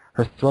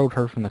 Her throat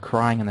hurt from the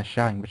crying and the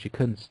shouting, but she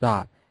couldn't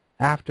stop.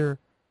 After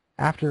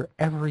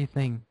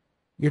everything,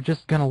 you're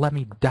just gonna let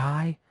me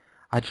die?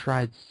 I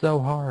tried so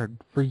hard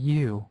for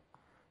you."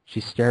 She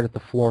stared at the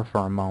floor for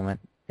a moment.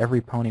 Every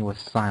pony was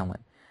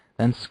silent.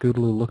 Then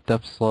Scootaloo looked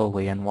up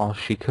slowly, and while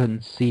she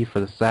couldn't see for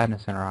the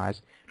sadness in her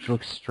eyes, she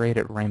looked straight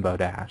at Rainbow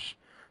Dash.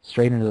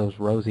 Straight into those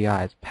rosy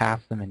eyes,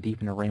 past them and deep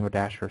into Rainbow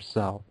Dash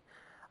herself.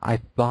 "I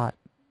thought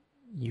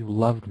you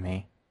loved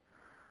me."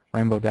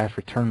 Rainbow Dash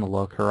returned the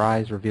look. Her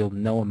eyes revealed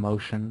no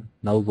emotion,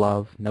 no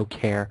love, no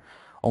care,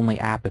 only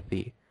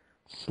apathy.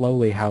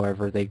 Slowly,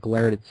 however, they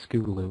glared at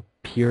Scootaloo.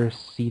 Pure,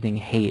 seething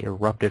hate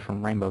erupted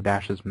from Rainbow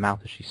Dash's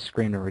mouth as she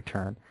screamed in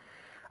return.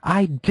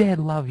 "I did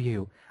love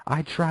you!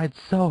 I tried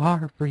so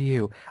hard for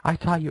you! I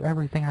taught you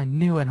everything I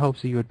knew in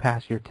hopes that you would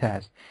pass your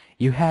test.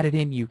 You had it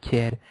in you,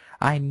 kid.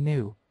 I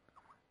knew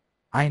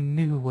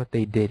what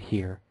they did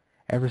here.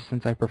 Ever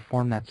since I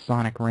performed that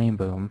sonic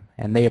rainboom,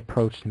 and they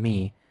approached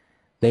me,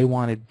 they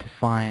wanted to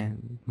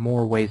find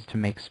more ways to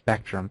make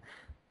Spectrum.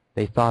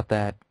 They thought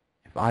that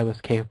if I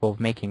was capable of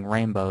making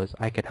rainbows,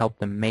 I could help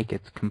them make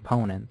its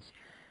components.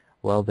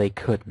 Well, they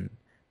couldn't.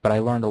 But I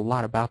learned a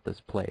lot about this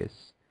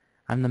place.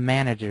 I'm the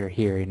manager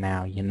here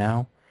now, you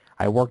know.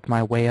 I worked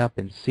my way up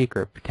in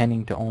secret,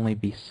 pretending to only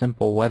be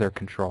simple weather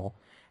control.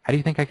 How do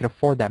you think I could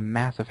afford that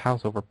massive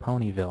house over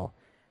Ponyville?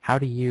 How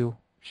do you—"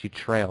 She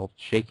trailed,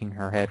 shaking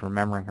her head,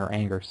 remembering her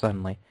anger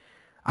suddenly.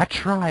 "I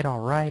tried, all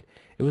right.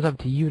 It was up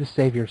to you to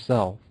save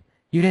yourself.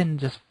 You didn't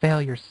just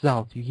fail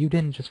yourself. You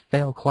didn't just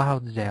fail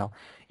Cloudsdale.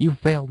 You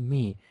failed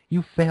me.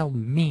 You failed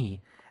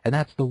me. And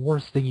that's the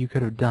worst thing you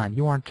could have done.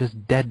 You aren't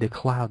just dead to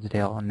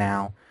Cloudsdale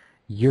now.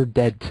 You're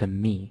dead to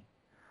me."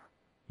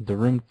 The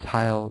room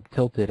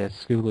tilted as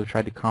Scootaloo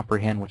tried to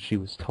comprehend what she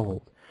was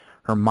told.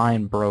 Her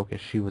mind broke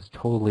as she was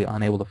totally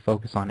unable to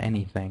focus on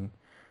anything.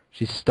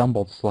 She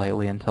stumbled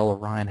slightly until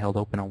Orion held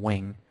open a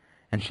wing,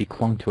 and she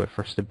clung to it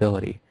for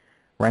stability.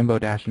 Rainbow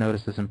Dash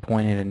noticed this and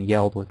pointed and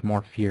yelled with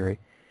more fury.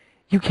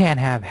 "You can't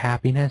have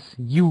happiness!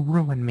 You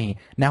ruined me!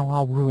 Now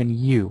I'll ruin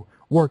you!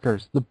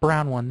 Workers, the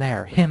brown one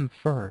there, him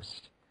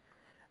first!"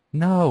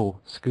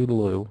 "No!"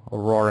 Scootaloo,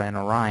 Aurora, and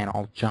Orion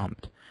all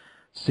jumped.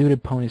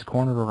 Suited ponies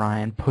cornered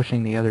Orion,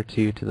 pushing the other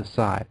two to the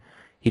side.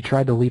 He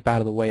tried to leap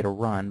out of the way to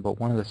run, but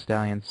one of the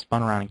stallions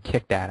spun around and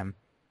kicked at him.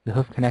 The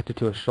hoof connected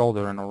to his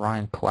shoulder, and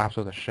Orion collapsed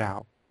with a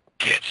shout.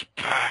 Get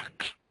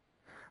back!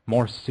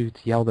 More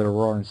suits yelled at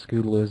Aurora and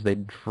Scootaloo as they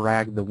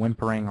dragged the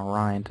whimpering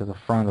Orion to the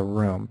front of the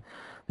room.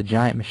 The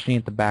giant machine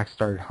at the back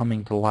started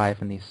humming to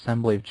life, and the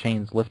assembly of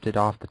chains lifted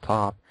off the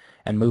top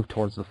and moved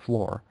towards the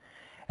floor.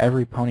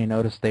 Every pony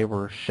noticed they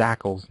were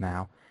shackles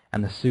now,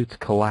 and the suits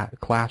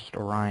clasped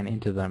Orion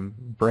into them,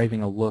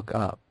 braving a look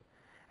up.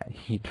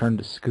 He turned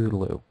to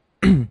Scootaloo.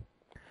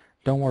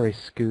 "Don't worry,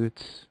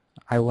 Scoots.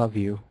 I love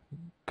you.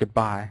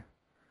 Goodbye."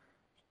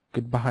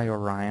 "Goodbye,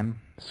 Orion,"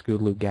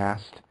 Scootaloo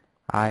gasped.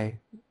 I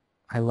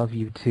love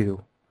you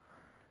too."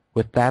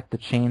 With that, the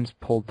chains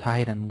pulled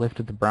tight and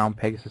lifted the brown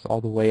Pegasus all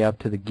the way up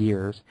to the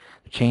gears.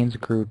 The chains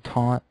grew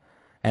taut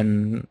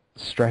and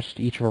stretched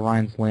each of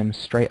Orion's limbs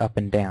straight up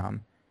and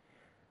down.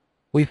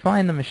 "We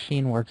find the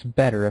machine works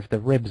better if the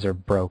ribs are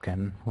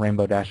broken,"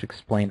 Rainbow Dash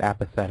explained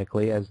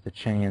apathetically as the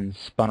chains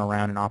spun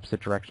around in opposite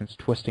directions,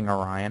 twisting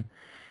Orion.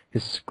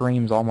 His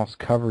screams almost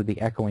covered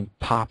the echoing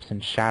pops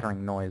and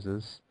shattering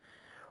noises.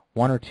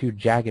 One or two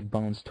jagged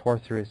bones tore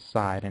through his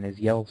side, and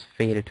his yells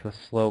faded to a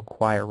slow,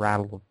 quiet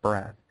rattle of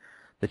breath.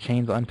 The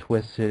chains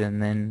untwisted,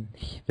 and then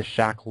the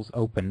shackles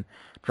opened,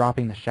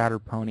 dropping the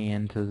shattered pony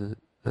into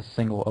the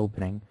single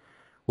opening.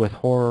 With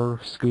horror,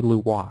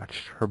 Scootaloo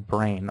watched, her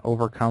brain,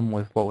 overcome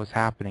with what was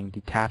happening,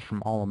 detached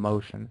from all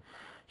emotion.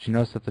 She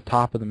noticed that the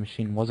top of the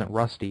machine wasn't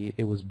rusty,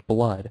 it was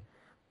blood.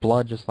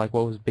 Blood just like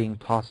what was being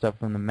tossed up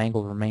from the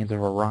mangled remains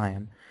of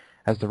Orion,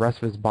 as the rest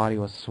of his body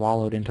was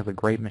swallowed into the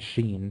great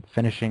machine,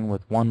 finishing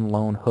with one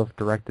lone hoof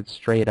directed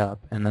straight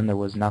up, and then there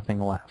was nothing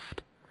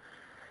left.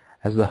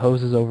 As the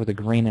hoses over the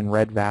green and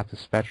red vats of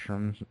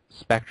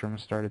Spectrum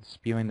started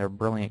spewing their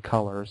brilliant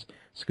colors,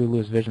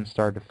 Scootaloo's vision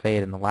started to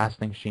fade, and the last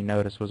thing she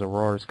noticed was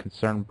Aurora's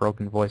concerned,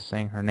 broken voice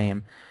saying her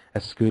name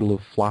as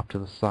Scootaloo flopped to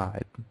the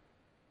side.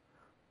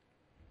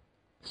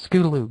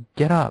 "Scootaloo,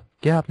 get up!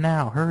 Get up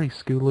now! Hurry,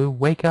 Scootaloo!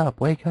 Wake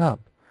up! Wake up!"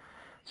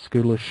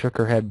 Scootaloo shook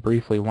her head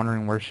briefly,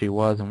 wondering where she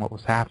was and what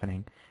was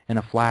happening. In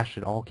a flash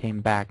it all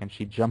came back, and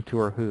she jumped to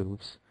her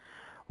hooves.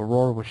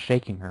 Aurora was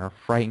shaking her,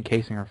 fright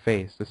encasing her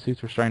face. The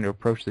suits were starting to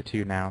approach the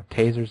two now,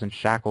 tasers and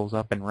shackles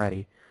up and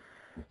ready.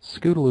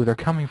 "Scootaloo, they're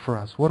coming for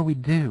us! What do we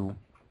do?"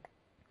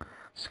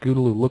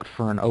 Scootaloo looked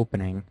for an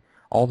opening.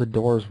 All the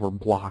doors were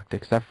blocked,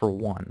 except for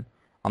one.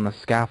 On the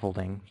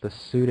scaffolding, the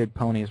suited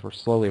ponies were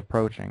slowly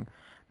approaching,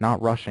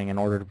 not rushing in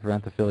order to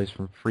prevent the fillies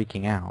from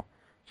freaking out.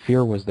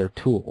 Fear was their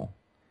tool.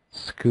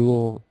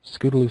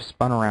 Scootaloo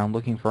spun around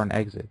looking for an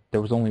exit.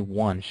 There was only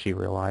one, she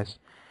realized.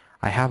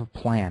 I have a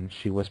plan,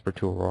 she whispered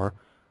to Aurora.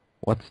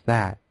 What's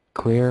that?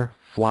 Clear,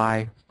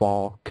 fly,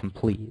 fall,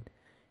 complete.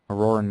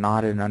 Aurora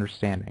nodded in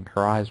understanding,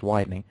 her eyes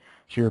widening.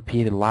 She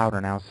repeated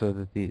louder now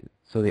so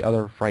the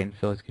other frightened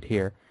fillies could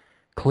hear.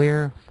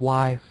 Clear,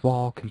 fly,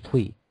 fall,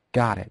 complete.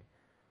 Got it.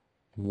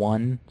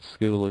 1,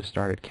 Scootaloo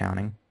started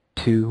counting.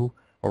 2,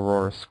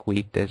 Aurora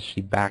squeaked as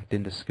she backed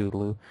into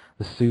Scootaloo.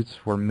 The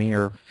suits were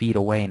mere feet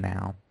away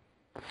now.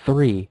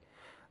 3,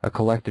 a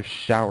collective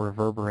shout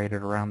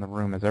reverberated around the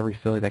room as every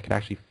filly that could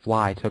actually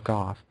fly took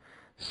off.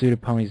 The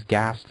suited ponies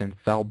gasped and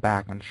fell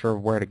back, unsure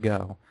of where to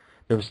go.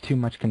 There was too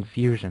much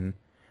confusion.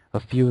 A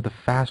few of the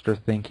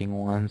faster-thinking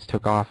ones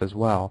took off as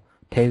well,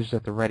 tasers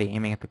at the ready,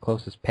 aiming at the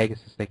closest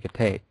Pegasus they could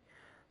take.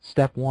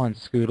 Step 1,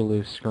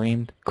 Scootaloo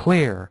screamed.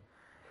 Clear!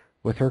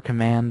 With her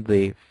command,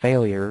 the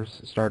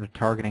failures started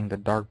targeting the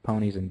dark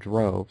ponies in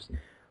droves.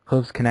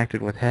 Hooves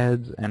connected with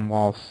heads, and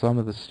while some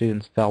of the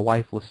students fell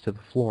lifeless to the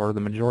floor, the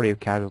majority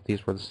of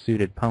casualties were the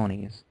suited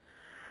ponies.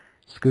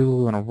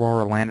 Scootaloo and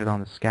Aurora landed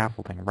on the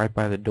scaffolding right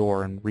by the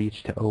door and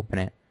reached to open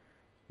it.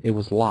 It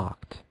was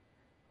locked.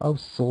 Oh,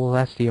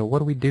 Celestia, what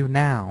do we do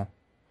now?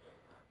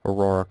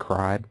 Aurora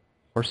cried.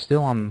 We're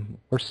still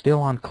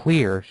on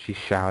clear, she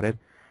shouted,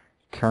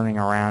 turning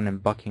around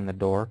and bucking the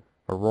door.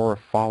 Aurora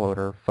followed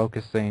her,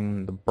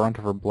 focusing the brunt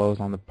of her blows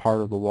on the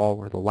part of the wall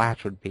where the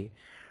latch would be.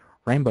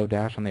 Rainbow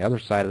Dash, on the other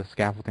side of the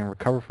scaffolding,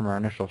 recovered from her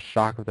initial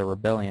shock of the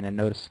rebellion and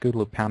noticed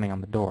Scootaloo pounding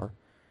on the door.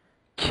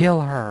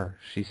 Kill her!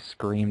 She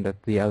screamed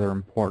at the other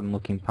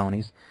important-looking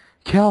ponies.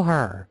 Kill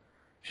her!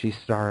 She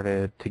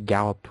started to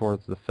gallop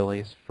towards the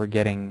fillies,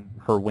 forgetting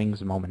her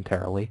wings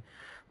momentarily.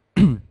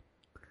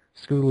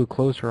 Scootaloo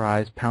closed her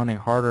eyes, pounding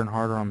harder and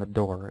harder on the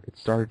door. It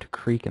started to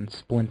creak and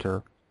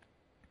splinter.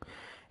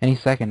 Any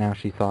second now,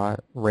 she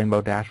thought,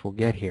 Rainbow Dash will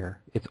get here.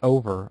 It's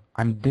over.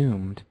 I'm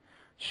doomed.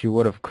 She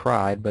would have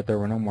cried, but there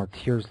were no more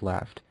tears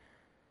left.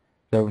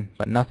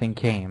 But nothing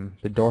came.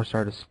 The door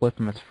started to split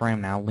from its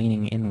frame now,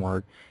 leaning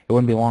inward. It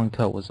wouldn't be long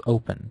till it was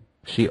open.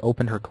 She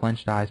opened her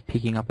clenched eyes,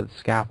 peeking up at the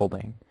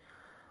scaffolding.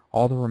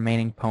 All the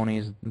remaining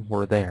ponies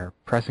were there,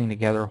 pressing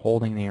together,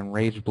 holding the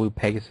enraged blue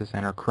Pegasus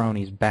and her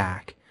cronies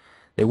back.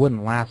 They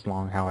wouldn't last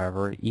long,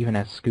 however, even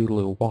as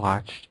Scootaloo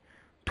watched.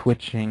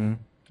 Twitching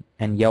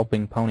and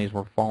yelping ponies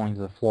were falling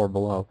to the floor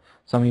below,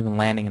 some even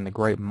landing in the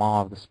great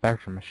maw of the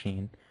Spectrum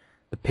machine.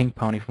 The pink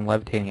pony from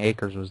Levitating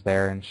Acres was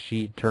there, and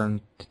she turned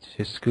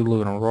to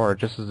Scootaloo and Aurora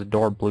just as the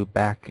door blew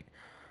back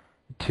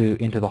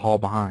into the hall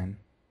behind.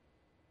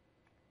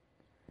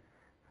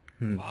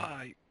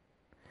 Why?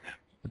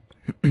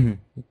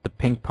 The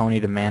pink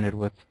pony demanded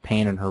with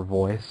pain in her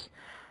voice.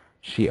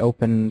 She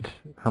opened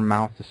her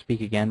mouth to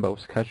speak again, but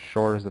was cut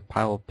short as the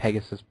pile of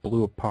Pegasus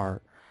blew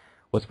apart.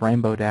 With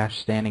Rainbow Dash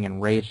standing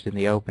enraged in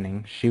the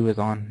opening, she was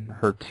on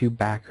her 2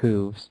 back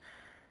hooves,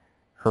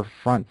 her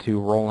front 2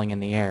 rolling in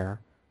the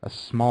air. A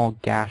small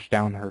gash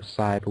down her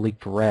side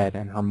leaked red,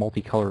 and her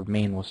multicolored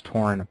mane was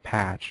torn in a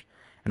patch.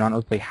 An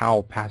unearthly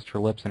howl passed her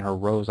lips, and her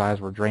rose eyes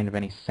were drained of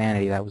any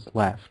sanity that was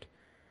left.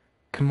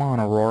 Come on,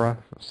 Aurora,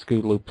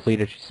 Scootaloo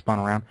pleaded as she spun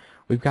around.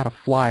 We've got to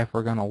fly if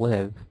we're going to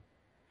live.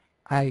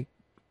 I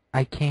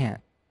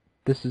can't.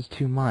 This is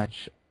too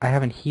much. I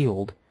haven't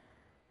healed.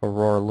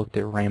 Aurora looked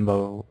at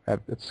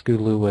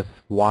Scootaloo with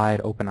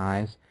wide open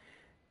eyes.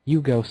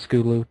 You go,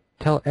 Scootaloo.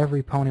 Tell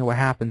every pony what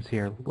happens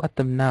here. Let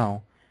them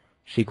know.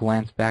 She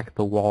glanced back at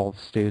the wall of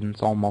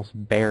students, almost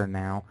bare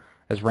now,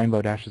 as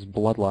Rainbow Dash's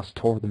bloodlust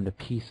tore them to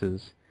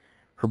pieces.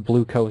 Her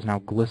blue coat was now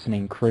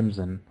glistening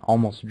crimson,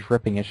 almost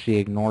dripping as she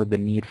ignored the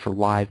need for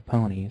live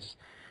ponies.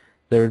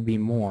 There would be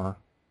more.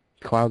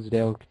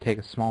 Cloudsdale could take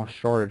a small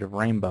shortage of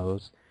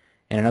rainbows.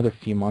 In another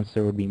few months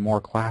there would be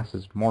more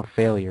classes, more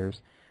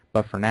failures,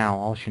 but for now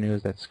all she knew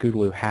is that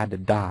Scootaloo had to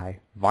die,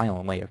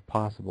 violently if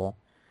possible.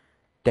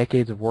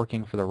 Decades of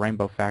working for the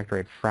Rainbow Factory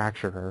had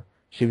fractured her.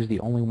 She was the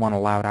only one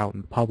allowed out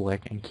in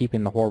public, and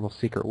keeping the horrible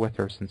secret with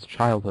her since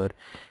childhood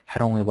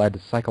had only led to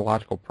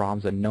psychological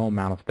problems that no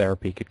amount of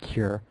therapy could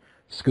cure.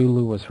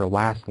 Scootaloo was her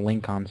last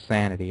link on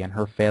sanity, and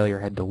her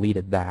failure had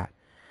deleted that.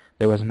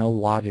 There was no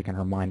logic in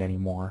her mind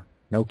anymore.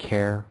 No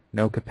care,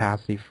 no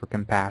capacity for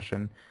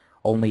compassion,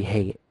 only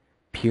hate.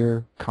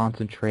 Pure,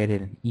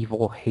 concentrated, and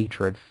evil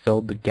hatred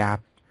filled the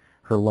gap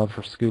her love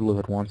for Scootaloo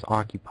had once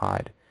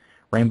occupied.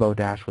 Rainbow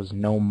Dash was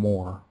no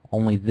more.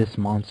 Only this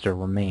monster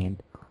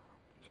remained.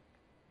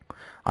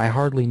 I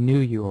hardly knew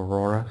you,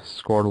 Aurora,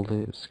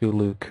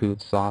 Scootaloo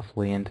cooed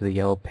softly into the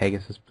yellow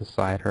Pegasus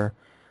beside her.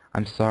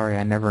 I'm sorry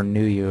I never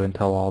knew you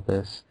until all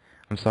this.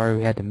 I'm sorry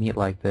we had to meet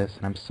like this,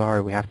 and I'm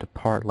sorry we have to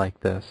part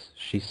like this,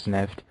 she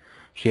sniffed.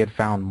 She had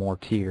found more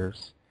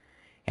tears.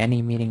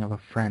 Any meeting of a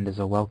friend is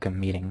a welcome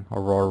meeting,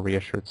 Aurora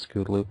reassured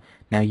Scootaloo.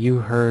 Now you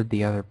heard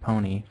the other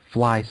pony.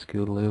 Fly,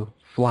 Scootaloo,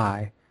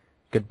 fly.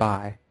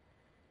 Goodbye.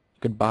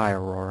 Goodbye,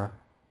 Aurora.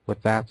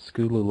 With that,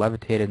 Scootaloo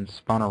levitated and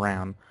spun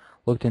around,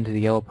 looked into the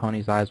yellow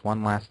pony's eyes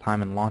one last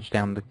time, and launched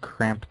down the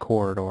cramped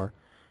corridor.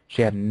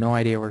 She had no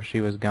idea where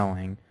she was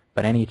going,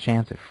 but any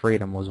chance at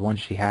freedom was one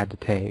she had to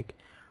take.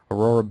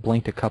 Aurora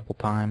blinked a couple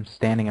times.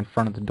 Standing in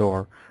front of the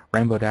door,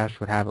 Rainbow Dash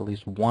would have at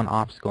least one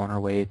obstacle on her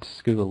way to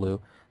Scootaloo.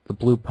 The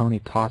blue pony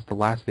tossed the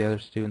last of the other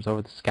students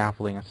over the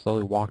scaffolding and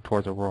slowly walked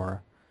towards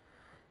Aurora.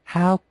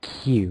 "How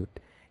cute!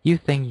 You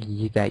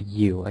think that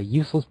you, a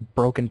useless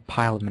broken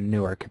pile of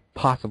manure, could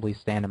possibly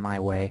stand in my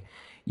way?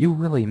 You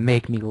really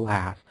make me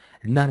laugh,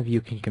 and none of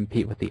you can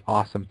compete with the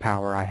awesome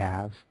power I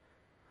have."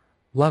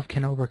 "Love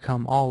can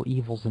overcome all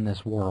evils in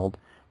this world."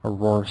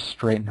 Aurora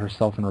straightened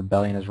herself in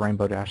rebellion as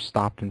Rainbow Dash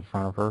stopped in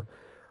front of her.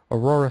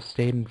 Aurora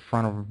stayed in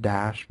front of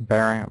Dash,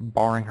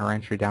 barring her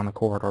entry down the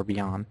corridor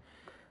beyond.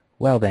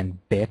 "Well then,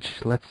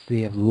 bitch, let's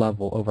see if love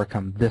will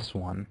overcome this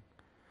one."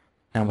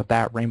 And with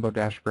that, Rainbow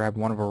Dash grabbed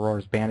one of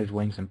Aurora's bandage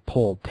wings and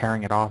pulled,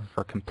 tearing it off of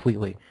her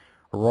completely.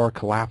 Aurora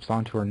collapsed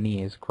onto her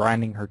knees,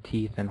 grinding her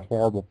teeth in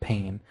horrible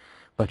pain,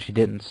 but she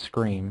didn't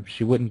scream.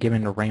 She wouldn't give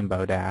in to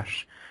Rainbow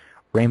Dash.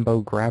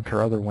 Rainbow grabbed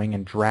her other wing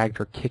and dragged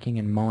her kicking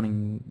and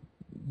moaning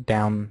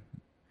down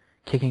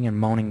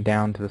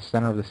to the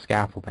center of the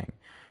scaffolding.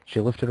 She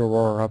lifted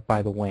Aurora up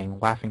by the wing,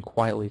 laughing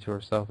quietly to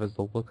herself as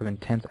the look of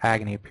intense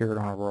agony appeared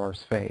on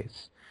Aurora's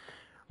face.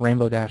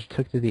 Rainbow Dash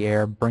took to the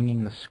air,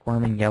 bringing the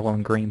squirming yellow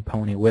and green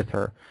pony with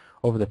her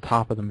over the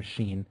top of the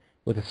machine.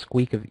 With a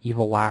squeak of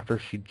evil laughter,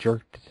 she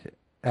jerked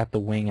at the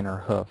wing in her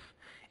hoof.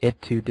 It,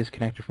 too,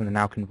 disconnected from the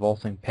now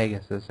convulsing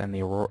Pegasus, and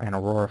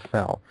Aurora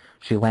fell.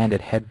 She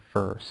landed head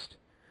first.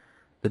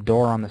 The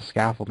door on the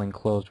scaffolding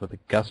closed with a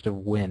gust of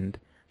wind,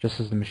 just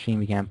as the machine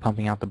began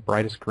pumping out the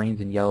brightest greens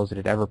and yellows it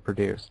had ever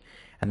produced,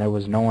 and there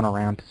was no one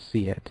around to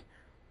see it.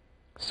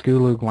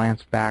 Scootaloo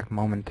glanced back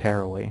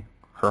momentarily,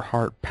 her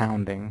heart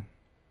pounding,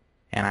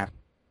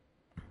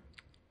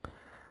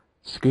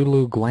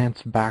 Scootaloo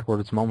glanced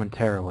backwards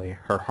momentarily,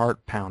 her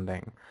heart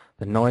pounding.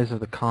 The noise of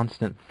the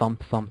constant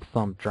thump, thump,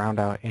 thump drowned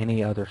out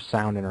any other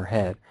sound in her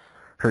head,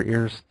 her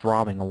ears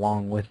throbbing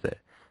along with it.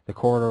 The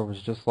corridor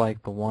was just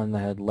like the one that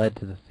had led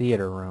to the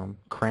theater room,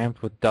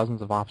 cramped with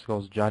dozens of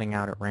obstacles jutting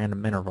out at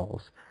random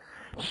intervals.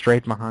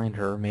 Straight behind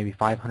her, maybe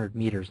 500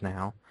 meters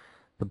now,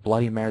 the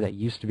bloody mare that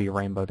used to be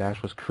Rainbow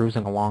Dash was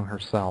cruising along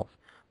herself.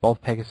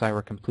 Both Pegasi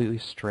were completely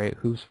straight,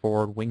 hooves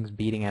forward, wings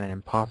beating at an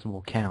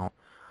impossible count,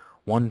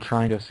 one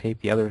trying to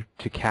escape, the other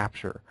to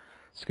capture.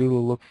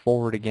 Scootaloo looked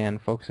forward again,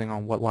 focusing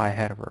on what lay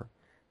ahead of her.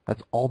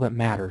 "That's all that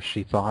matters,"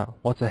 she thought.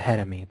 "What's ahead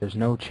of me? There's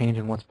no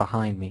changing what's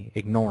behind me.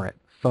 Ignore it.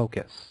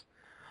 Focus."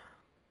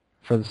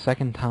 For the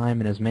second time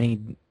in as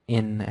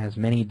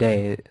many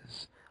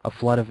days, a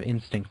flood of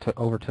instinct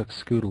overtook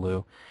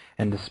Scootaloo,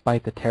 and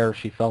despite the terror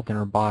she felt in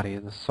her body,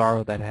 the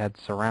sorrow that had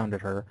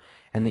surrounded her,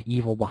 and the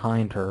evil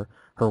behind her,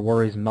 her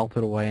worries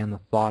melted away and the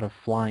thought of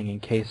flying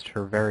encased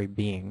her very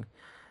being.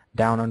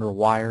 Down under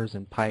wires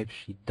and pipes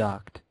she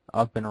ducked,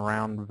 up and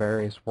around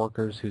various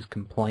workers whose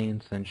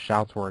complaints and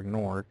shouts were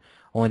ignored,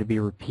 only to be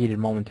repeated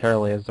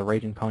momentarily as the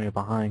raging pony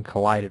behind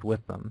collided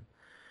with them.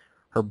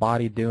 Her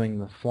body doing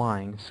the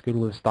flying,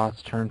 Scootaloo's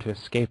thoughts turned to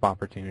escape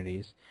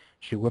opportunities.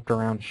 She whipped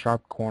around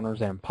sharp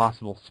corners at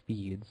impossible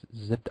speeds,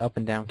 zipped up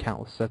and down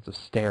countless sets of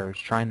stairs,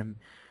 trying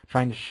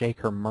to shake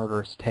her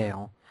murderous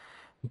tail,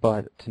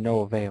 but to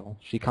no avail.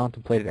 She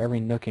contemplated every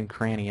nook and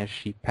cranny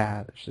she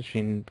passed,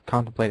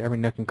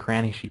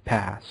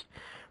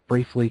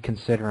 briefly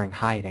considering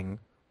hiding.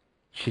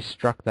 She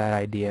struck that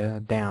idea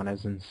down.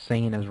 As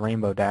insane as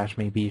Rainbow Dash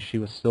may be, she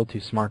was still too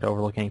smart to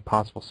overlook any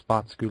possible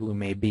spot Scootaloo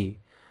may be.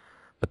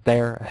 But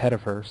there, ahead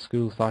of her,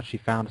 Scootaloo thought she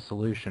found a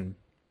solution.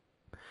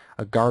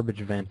 A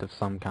garbage vent of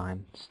some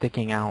kind,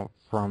 sticking out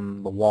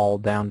from the wall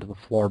down to the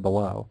floor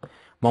below.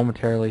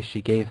 Momentarily she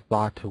gave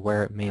thought to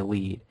where it may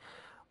lead.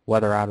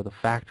 Whether out of the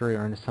factory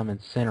or into some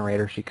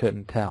incinerator she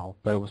couldn't tell,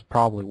 but it was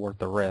probably worth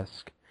the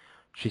risk.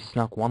 She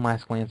snuck one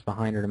last glance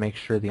behind her to make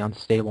sure the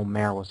unstable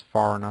mare was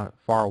far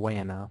away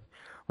enough.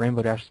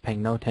 Rainbow Dash was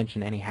paying no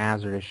attention to any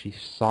hazard as she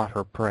sought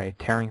her prey,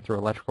 tearing through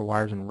electrical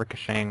wires and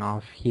ricocheting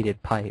off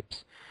heated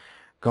pipes,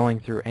 going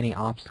through any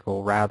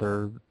obstacle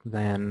rather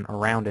than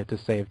around it to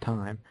save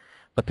time.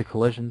 But the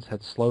collisions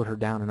had slowed her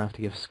down enough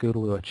to give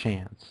Scootaloo a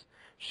chance.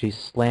 She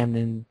slammed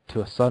into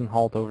a sudden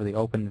halt over the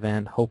open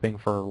vent, hoping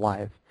for her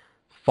life.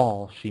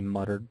 "Fall," she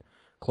muttered,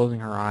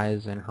 closing her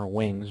eyes and her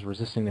wings,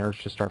 resisting the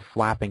urge to start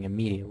flapping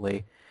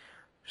immediately.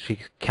 She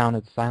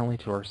counted silently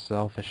to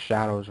herself as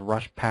shadows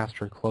rushed past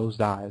her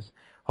closed eyes,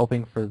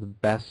 hoping for the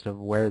best of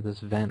where this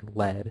vent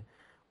led.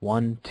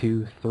 1,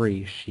 2,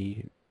 3,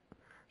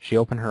 she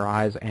opened her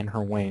eyes and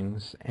her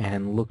wings,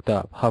 and looked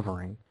up,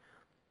 hovering.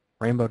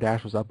 Rainbow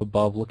Dash was up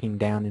above, looking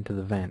down into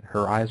the vent.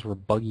 Her eyes were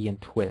buggy and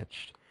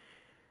twitched.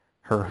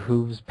 Her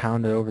hooves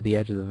pounded over the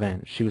edge of the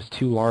vent. She was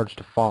too large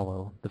to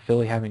follow, the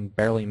filly having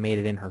barely made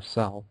it in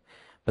herself.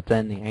 But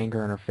then the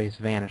anger in her face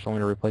vanished, only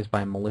to be replaced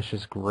by a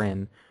malicious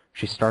grin.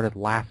 She started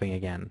laughing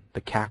again,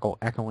 the cackle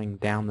echoing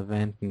down the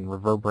vent and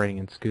reverberating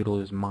in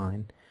Scootaloo's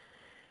mind.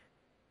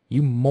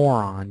 "You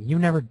moron! You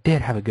never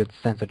did have a good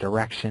sense of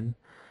direction!"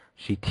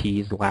 she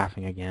teased,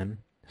 laughing again.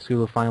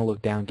 Scootaloo finally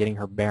looked down, getting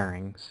her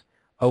bearings.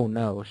 "Oh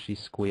no," she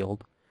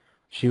squealed.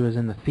 She was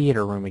in the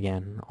theater room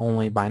again,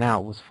 only by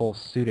now it was full of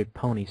suited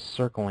ponies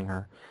circling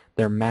her.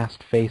 Their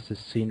masked faces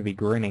seemed to be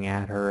grinning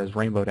at her as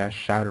Rainbow Dash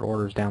shouted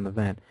orders down the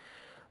vent.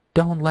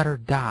 "Don't let her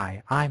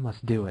die! I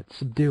must do it!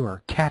 Subdue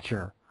her! Catch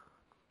her!"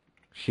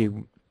 She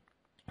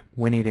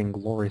whinnied in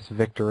glorious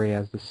victory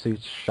as the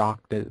suits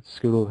shocked at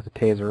Scooter with the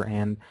taser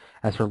and,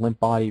 as her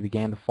limp body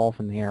began to fall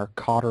from the air,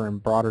 caught her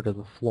and brought her to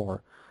the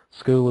floor.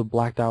 Scooter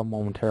blacked out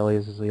momentarily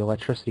as the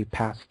electricity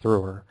passed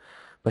through her,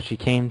 but she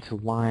came to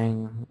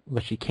lying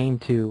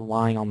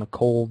on the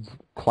cold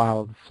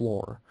cloud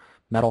floor,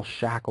 metal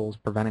shackles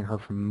preventing her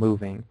from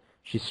moving.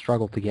 She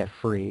struggled to get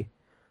free.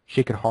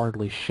 She could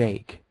hardly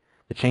shake.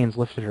 The chains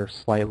lifted her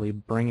slightly,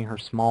 bringing her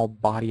small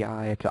body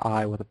eye to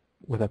eye with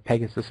a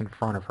Pegasus in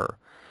front of her.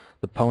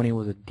 The pony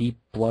was a deep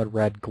blood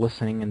red,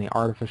 glistening in the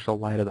artificial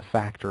light of the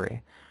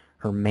factory.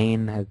 Her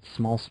mane had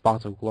small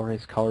spots of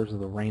glorious colors of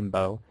the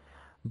rainbow,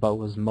 but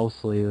was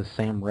mostly the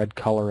same red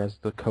color as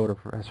her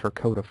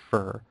coat of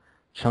fur.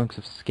 Chunks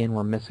of skin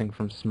were missing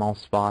from small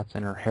spots,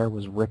 and her hair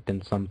was ripped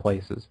in some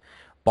places,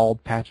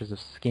 bald patches of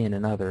skin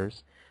in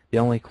others. The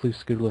only clue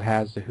Scootaloo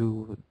has as to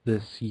who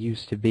this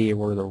used to be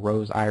were the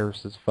rose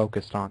irises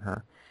focused on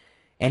her.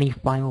 "Any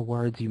final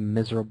words, you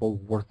miserable,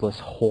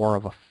 worthless whore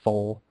of a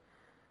foal?"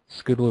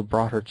 Scootaloo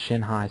brought her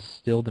chin high,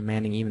 still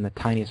demanding even the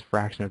tiniest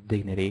fraction of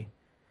dignity.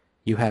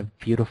 "You have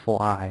beautiful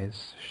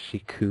eyes," she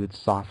cooed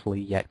softly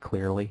yet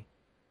clearly.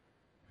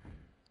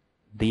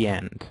 The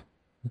end.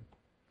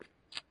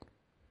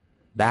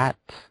 That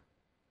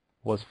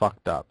was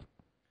fucked up.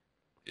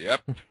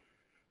 Yep.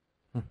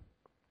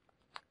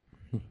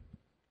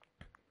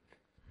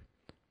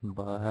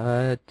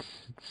 But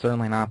it's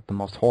certainly not the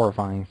most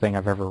horrifying thing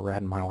I've ever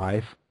read in my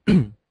life.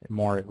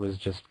 More, it was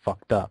just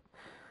fucked up.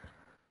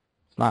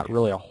 It's not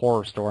really a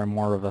horror story,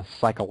 more of a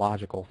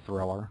psychological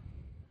thriller.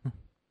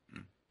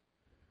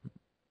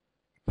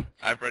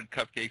 I've read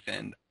Cupcakes,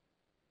 and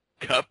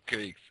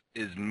Cupcakes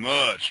is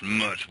much,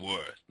 much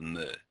worse than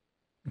this.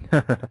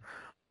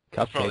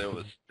 That's probably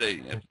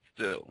overstating it, but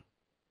still.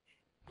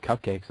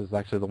 Cupcakes is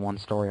actually the one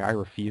story I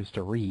refuse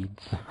to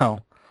read, so...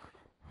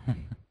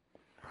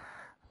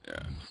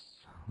 Yeah.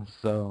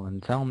 So,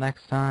 until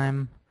next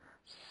time,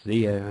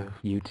 see ya,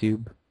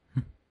 YouTube.